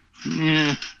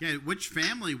 Yeah. Yeah, which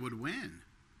family would win?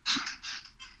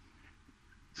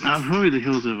 Probably the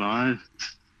Hills Have Eyes.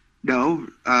 No,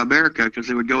 America, because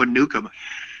they would go and nuke them.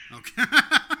 Okay.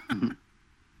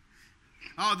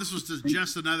 Oh, this was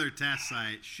just another test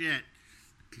site. Shit.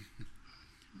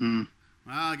 Hmm.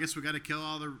 Well, I guess we got to kill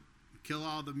all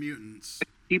the mutants.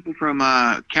 people from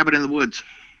Cabin in the Woods.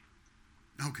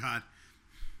 Oh God.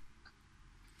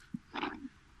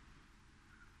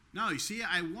 No, you see,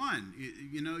 I won.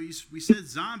 We said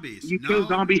zombies. You chose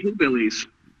zombie hillbillies.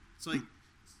 It's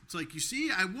like you see,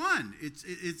 I won.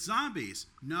 It's zombies.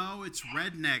 No, it's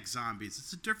redneck zombies.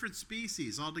 It's a different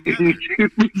species altogether.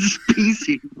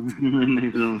 Species.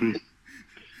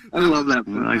 I love that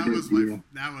movie.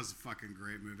 That was a fucking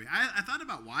great movie. I thought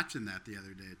about watching that the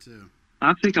other day too.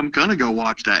 I think I'm gonna go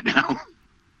watch that now.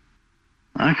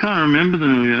 I can't remember the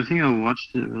movie. I think I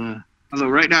watched it. Although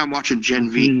right now I'm watching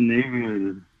Gen V. In the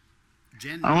neighborhood.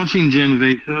 I'm watching Gen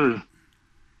V too.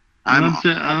 I've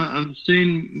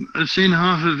seen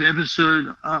half of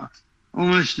episode,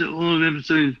 almost all of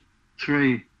episode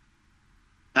 3.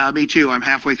 Me too. I'm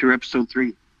halfway through episode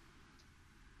 3.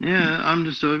 Yeah, I'm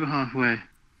just over halfway.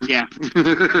 Yeah.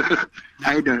 I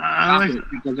had to stop it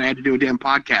because I had to do a damn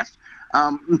podcast.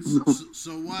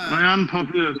 So what?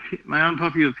 My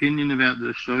unpopular opinion about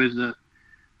the show is that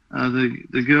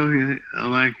the girl who I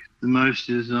like the most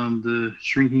is the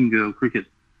shrinking girl, Cricket.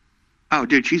 Oh,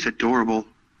 dude, she's adorable.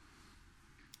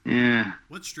 Yeah.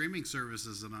 What streaming service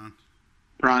is it on?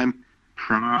 Prime.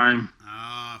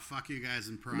 Oh, fuck you guys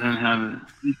in Prime. Don't have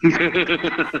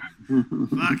it.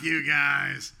 Fuck you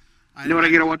guys. You know what I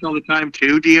get to watch all the time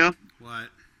too, Dio? What?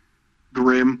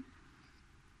 Grimm.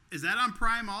 Is that on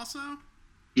Prime also?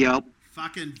 Yep.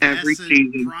 Fucking every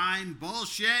season. Prime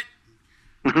bullshit.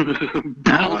 I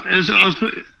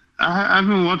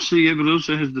haven't watched it yet, but it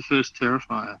also has the first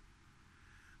Terrifier.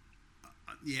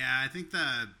 Yeah, I think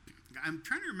I'm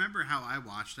trying to remember how I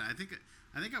watched it. I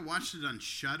think I watched it on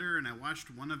Shudder, and I watched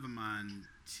one of them on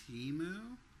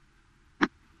Temu.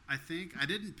 I think I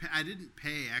didn't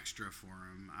pay extra for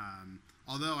them.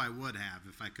 Although I would have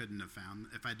if I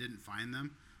didn't find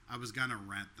them, I was gonna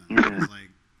rent them. I was like,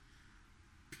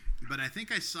 but I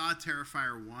think I saw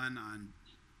Terrifier 1 on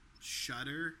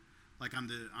Shudder, like on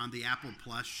the Apple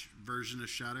Plus version of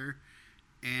Shudder,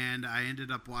 and I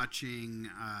ended up watching.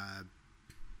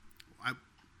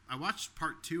 I watched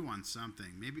part 2 on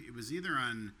something. Maybe it was either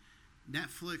on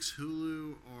Netflix,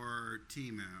 Hulu, or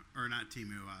Temu, or not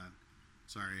Temu.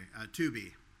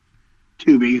 Tubi.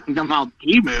 Tubi. I'm about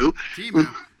Temu. Temu.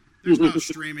 There's no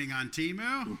streaming on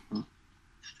Temu.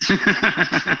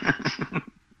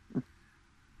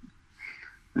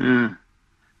 Yeah.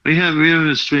 We have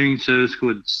a streaming service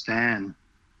called Stan.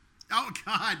 Oh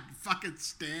God, fucking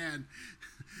Stan.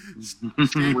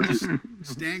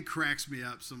 Stan cracks me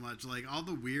up so much. Like all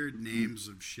the weird names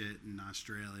of shit in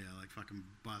Australia, like fucking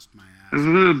bust my ass. We've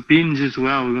got a Binge as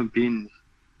well. We've got Binge.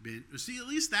 See, at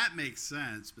least that makes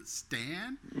sense. But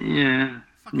Stan? Yeah.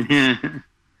 Fucking yeah.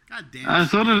 God damn. I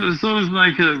thought it was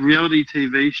like a reality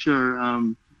TV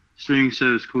show streaming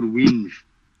service called Winge.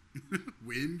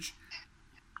 Winge?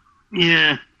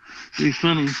 Yeah. It'd be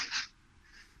funny.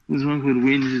 There's one called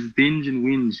Winge. There's Binge and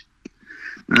Winge.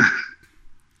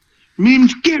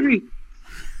 Minge Gary.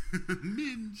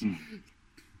 Minge.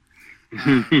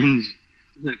 Minge.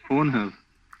 Is that Pornhub?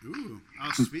 Ooh.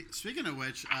 Oh, speaking of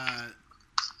which,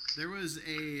 there was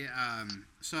a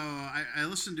so I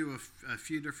listened to a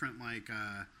few different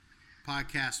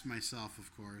podcasts myself,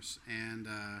 of course, and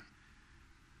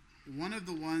one of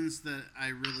the ones that I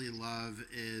really love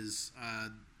is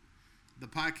the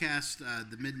podcast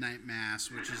The Midnight Mass,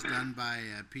 which is done by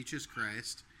Peaches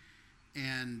Christ,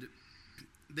 and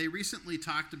they recently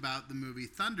talked about the movie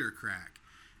Thundercrack.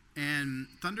 And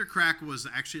Thundercrack was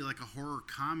actually like a horror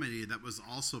comedy that was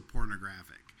also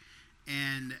pornographic.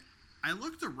 And I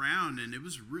looked around, and it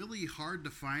was really hard to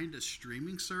find a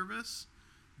streaming service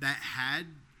that had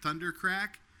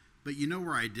Thundercrack. But you know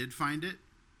where I did find it?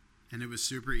 And it was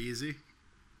super easy.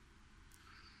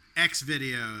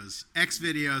 Xvideos.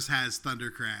 Xvideos has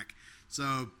Thundercrack.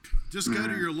 So just go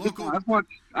to your local...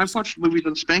 I've watched movies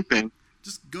on Spank Bang.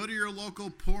 Just go to your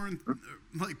local porn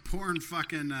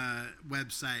fucking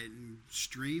website and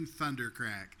stream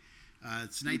Thundercrack.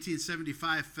 It's a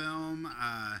 1975 film,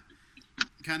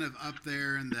 kind of up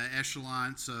there in the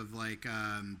echelons of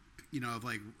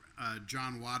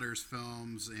John Waters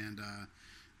films and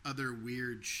other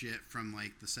weird shit from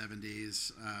like the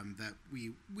 70s that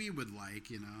we would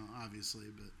like, obviously,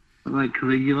 but like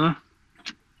Caligula.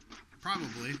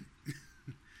 Probably.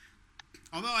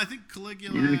 Although I think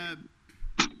Caligula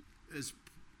is,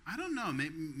 I don't know,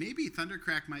 maybe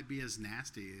Thundercrack might be as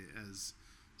nasty as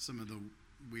some of the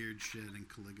weird shit in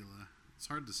Caligula. It's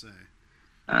hard to say.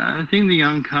 I think the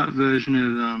uncut version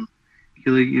of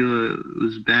Caligula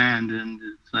was banned and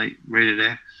it's like rated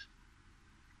X.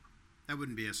 That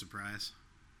wouldn't be a surprise.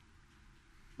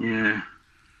 Yeah.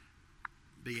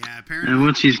 But yeah, apparently. And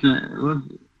what's his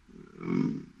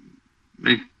name?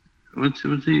 what's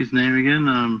his name again?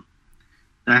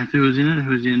 The actor who was in it,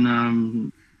 who was in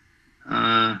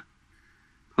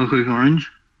Clockwork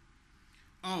Orange.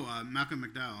 Oh, Malcolm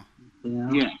McDowell.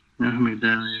 Yeah. Malcolm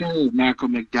McDowell. Yeah. Sir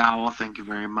Malcolm McDowell, thank you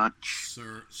very much.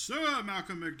 Sir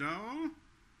Malcolm McDowell.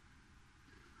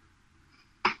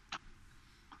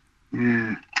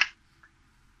 Yeah.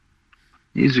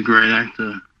 He's a great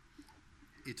actor.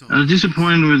 I I was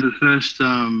disappointed with the first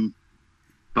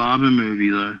Barber movie,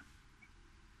 though.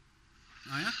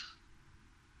 Oh, yeah?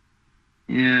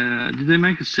 Yeah. Did they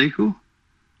make a sequel?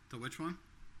 To which one?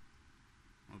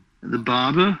 The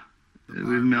Barber? The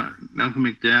With Barber. Malcolm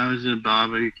McDowell is a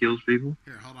barber who kills people.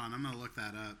 Here, hold on. I'm going to look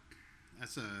that up.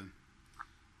 That's a...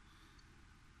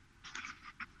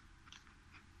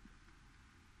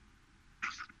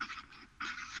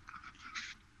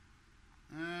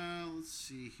 let's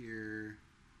see here.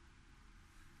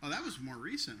 Oh, that was more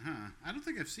recent, huh? I don't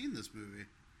think I've seen this movie.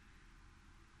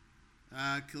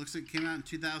 It looks like it came out in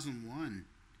 2001.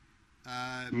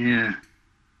 Yeah.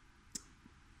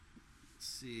 Let's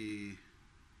see.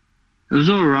 It was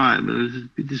alright, but it was a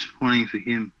bit disappointing for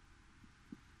him.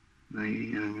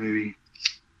 Maybe.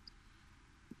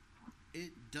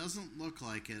 It doesn't look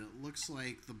like it. It looks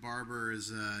like The Barber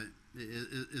is a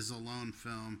lone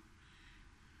film.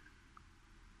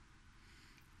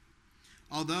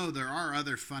 Although there are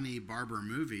other funny Barber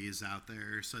movies out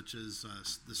there, such as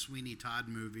the Sweeney Todd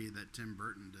movie that Tim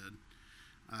Burton did,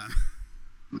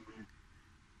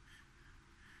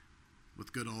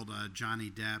 with good old Johnny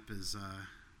Depp as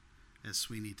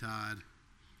Sweeney Todd.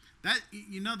 That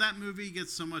that movie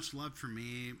gets so much love from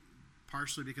me,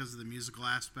 partially because of the musical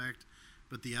aspect,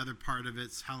 but the other part of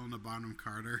it's Helena Bonham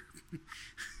Carter,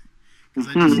 because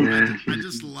I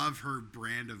just love her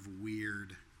brand of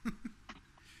weird.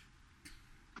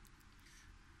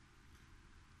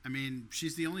 I mean,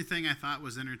 she's the only thing I thought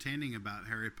was entertaining about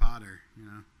Harry Potter,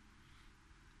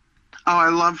 Oh, I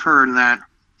love her in that.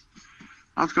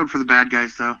 I was going for the bad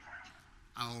guys, though.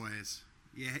 Always.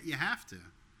 Yeah, you have to.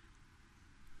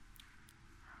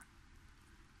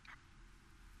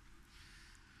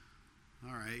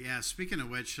 All right, yeah. Speaking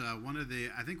of which, one of the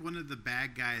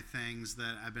bad guy things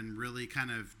that I've been really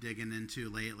kind of digging into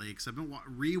lately, because I've been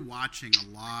rewatching a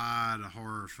lot of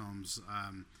horror films,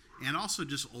 and also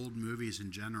just old movies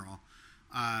in general.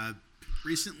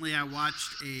 Recently, I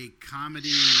watched a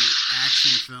comedy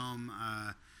action film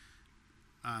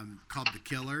called The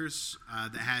Killers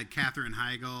that had Katherine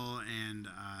Heigl and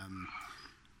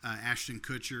Ashton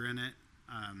Kutcher in it.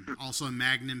 Also,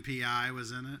 Magnum PI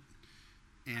was in it,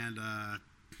 and the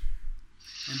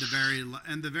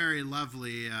very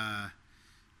lovely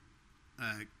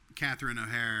Catherine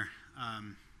O'Hara.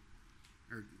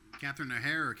 Or Catherine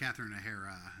O'Hara or Catherine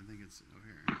O'Hara? I think it's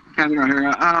O'Hara. Catherine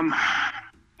O'Hara.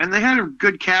 And they had a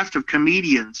good cast of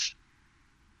comedians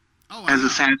as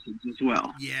assassins as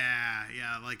well. Yeah,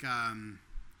 like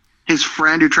his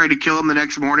friend who tried to kill him the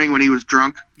next morning when he was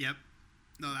drunk. Yep.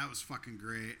 No, that was fucking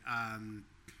great.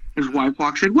 His wife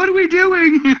walks in. What are we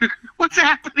doing? What's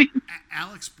happening?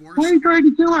 Alex Borstein. Why are you trying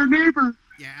to kill our neighbor?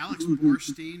 Yeah, Alex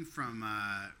Borstein from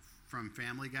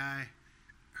Family Guy.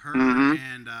 Her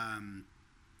and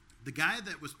the guy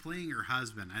that was playing her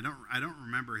husband. I don't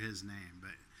remember his name,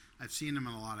 but I've seen him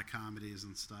in a lot of comedies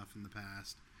and stuff in the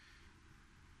past.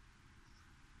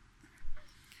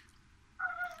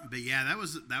 But yeah, that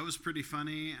was pretty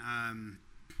funny. And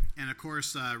of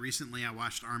course, recently I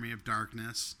watched Army of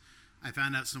Darkness. I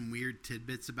found out some weird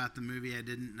tidbits about the movie I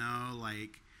didn't know,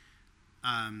 like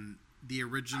the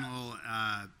original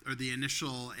or the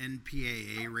initial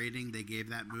NPAA rating they gave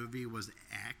that movie was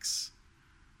X.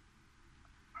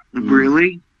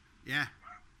 Really? Yeah.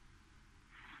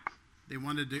 They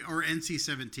wanted to, or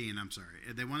NC-17, I'm sorry.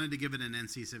 They wanted to give it an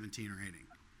NC-17 rating.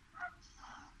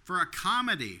 For a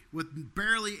comedy with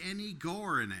barely any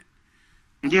gore in it.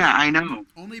 Yeah, I know.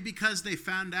 Only because they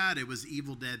found out it was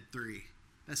Evil Dead 3.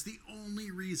 That's the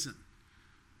only reason.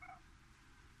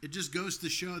 It just goes to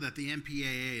show that the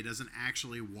MPAA doesn't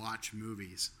actually watch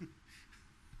movies.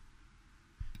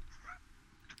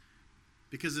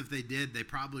 Because if they did, they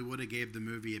probably would have gave the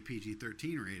movie a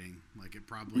PG-13 rating, like it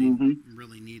probably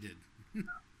really needed.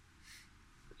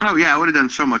 Oh, yeah, it would have done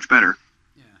so much better.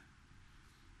 Yeah.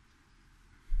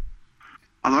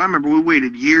 Although I remember we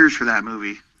waited years for that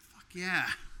movie. Fuck yeah.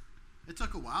 It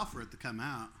took a while for it to come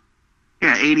out.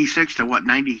 Yeah, 86 to what,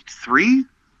 93?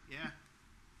 Yeah.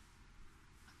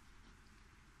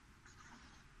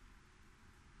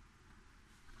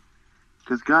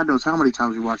 Because God knows how many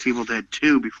times we watched Evil Dead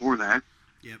 2 before that.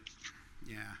 Yep.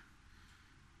 Yeah.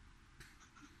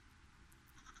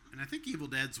 And I think Evil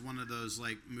Dead's one of those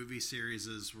like movie series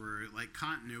where like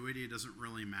continuity doesn't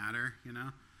really matter, you know?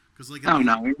 Because like Oh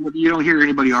no, you don't hear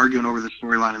anybody arguing over the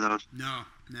storyline of those. no,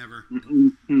 never.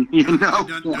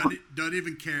 Don't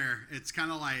even care. It's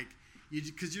kind of like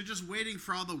because you're just waiting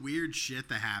for all the weird shit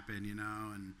to happen, you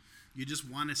know, and you just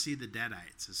want to see the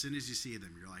Deadites. As soon as you see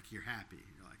them, you're happy.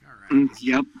 You're like, all right,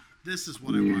 Yep. This is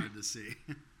what I wanted to see.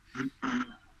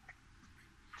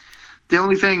 The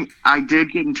only thing I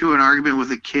did get into an argument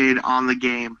with a kid on the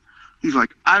game. He's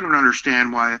like, I don't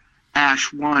understand why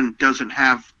Ash 1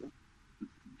 can't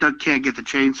get the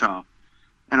chainsaw.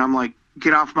 And I'm like,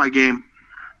 get off my game.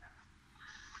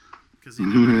 Because he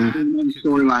never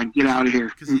storyline, get out of here.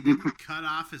 Because he didn't cut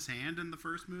off his hand in the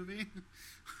first movie.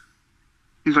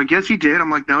 He's like, yes, he did. I'm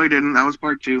like, no, he didn't. That was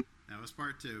part 2. That was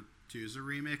part 2. 2's a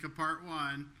remake of part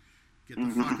 1. Get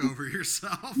the fuck over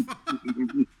yourself.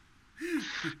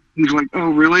 He's like,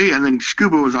 oh, really? And then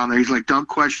Scuba was on there. He's like, don't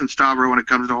question Stavro when it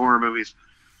comes to horror movies.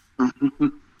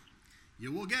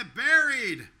 You will get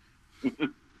buried.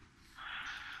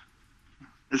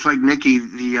 It's like Nikki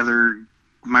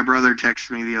my brother texted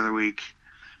me the other week.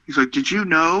 He's like, did you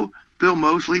know Bill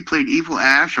Moseley played Evil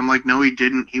Ash? I'm like, no, he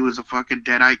didn't. He was a fucking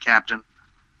Deadeye captain.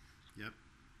 Yep.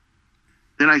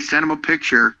 Then I sent him a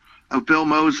picture of Bill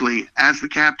Moseley as the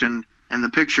captain, and the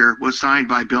picture was signed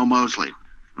by Bill Moseley.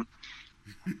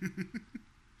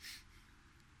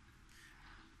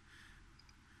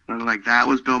 I was like, that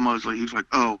was Bill Moseley. He's like,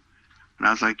 oh. And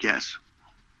I was like, yes.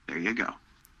 There you go.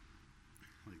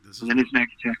 And then his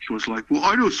next text was like, well,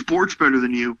 I know sports better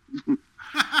than you.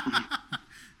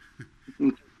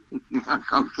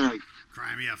 Okay.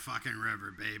 Cry me a fucking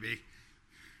river, baby.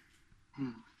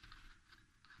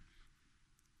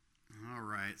 All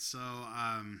right. So,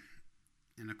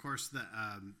 and of course,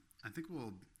 I think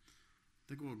we'll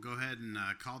go ahead and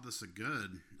call this a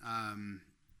good. And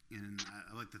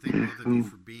I'd like to thank both of you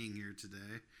for being here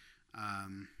today.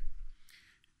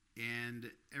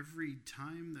 And every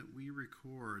time that we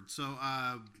record, so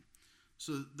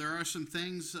there are some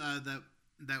things that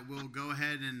we'll go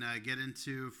ahead and get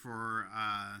into for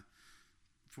our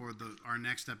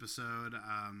next episode.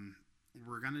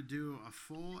 We're gonna do a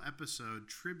full episode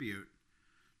tribute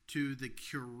to the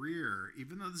career,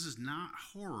 even though this is not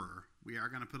horror. We are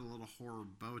gonna put a little horror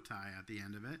bow tie at the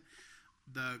end of it.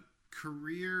 The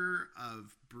career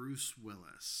of Bruce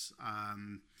Willis.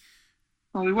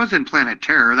 Well, he was in Planet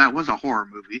Terror. That was a horror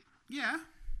movie. Yeah,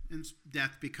 and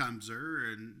Death Becomes Her,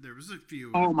 and there was a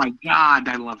few. Oh my God,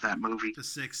 I love that movie. The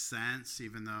Sixth Sense,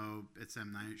 even though it's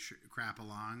M. Night crap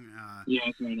along.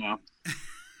 Yes, I know.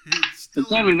 It's still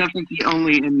Sadly, that's like the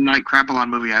only M. Night Crapalon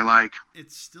movie I like.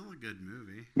 It's still a good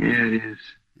movie. Yeah, it is.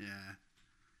 Yeah,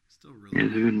 still really.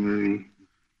 It's a good movie.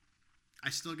 I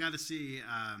still got to see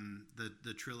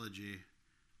the trilogy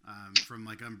from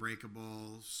like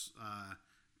Unbreakables.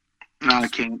 No, I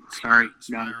can't. Sorry.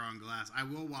 Spiral on Glass. I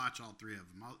will watch all 3 of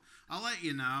them. I'll let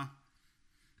you know.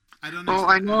 I don't. I know.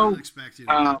 I don't expect you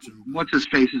to watch them. What's his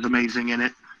face is amazing in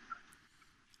it.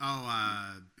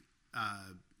 Oh,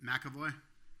 McAvoy.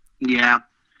 Yeah.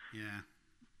 Yeah.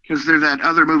 Because there's that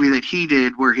other movie that he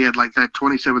did where he had like that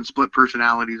 27 split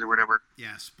personalities or whatever.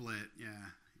 Yeah, Split. Yeah.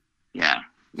 Yeah.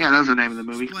 Yeah, that was the name of the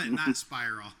movie. Split, not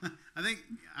Spiral. I think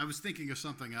I was thinking of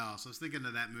something else. I was thinking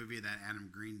of that movie that Adam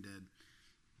Green did,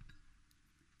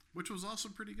 which was also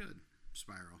pretty good.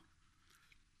 Spiral.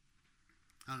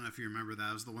 I don't know if you remember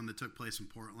that. It was the one that took place in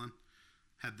Portland.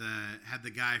 Had the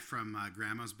guy from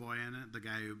Grandma's Boy in it. The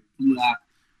guy who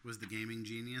was the gaming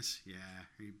genius. Yeah,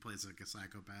 he plays like a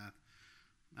psychopath.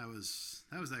 That was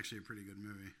actually a pretty good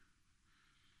movie.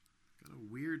 Got a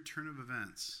weird turn of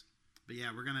events. But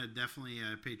yeah, we're gonna definitely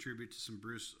pay tribute to some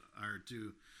Bruce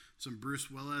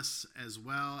Willis, as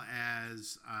well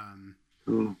as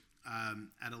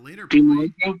at a later Dean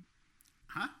point. Malenko?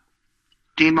 Huh?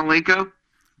 Dean Malenko?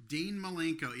 Dean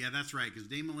Malenko. Yeah, that's right, because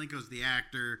Dean Malenko's the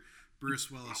actor.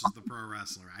 Bruce Willis is the pro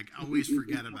wrestler. I always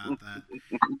forget about that.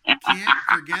 Can't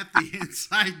forget the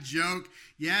inside joke.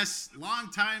 Yes,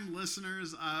 longtime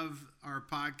listeners of our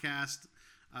podcast,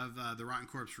 of the Rotten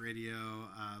Corpse Radio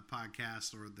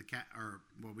podcast, or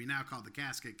what we now call the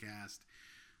Casket Cast.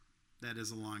 That is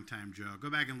a long time joke.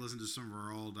 Go back and listen to some of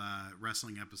our old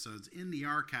wrestling episodes in the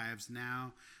archives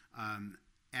now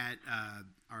at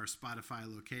our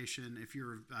Spotify location. If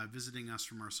you're visiting us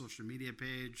from our social media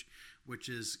page, which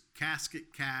is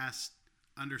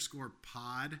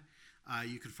CasketCast_pod,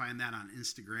 you can find that on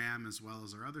Instagram as well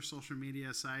as our other social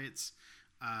media sites.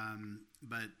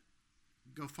 But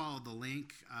go follow the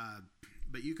link.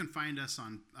 But you can find us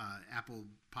on Apple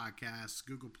Podcasts,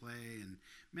 Google Play, and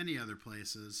many other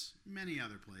places.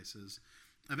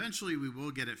 Eventually, we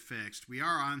will get it fixed. We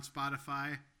are on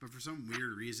Spotify, but for some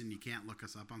weird reason, you can't look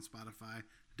us up on Spotify.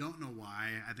 Don't know why.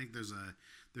 I think there's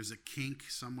a kink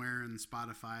somewhere in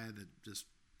Spotify that just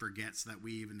forgets that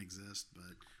we even exist.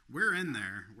 But we're in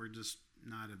there. We're just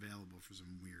not available for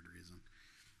some weird reason.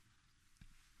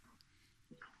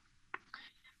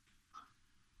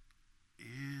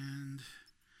 And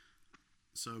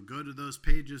so go to those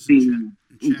pages and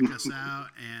check us out.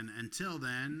 And until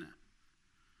then,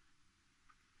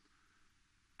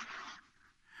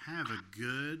 have a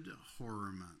good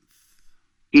horror month.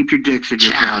 Keep your dicks in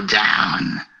your Chow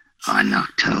down on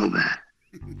October.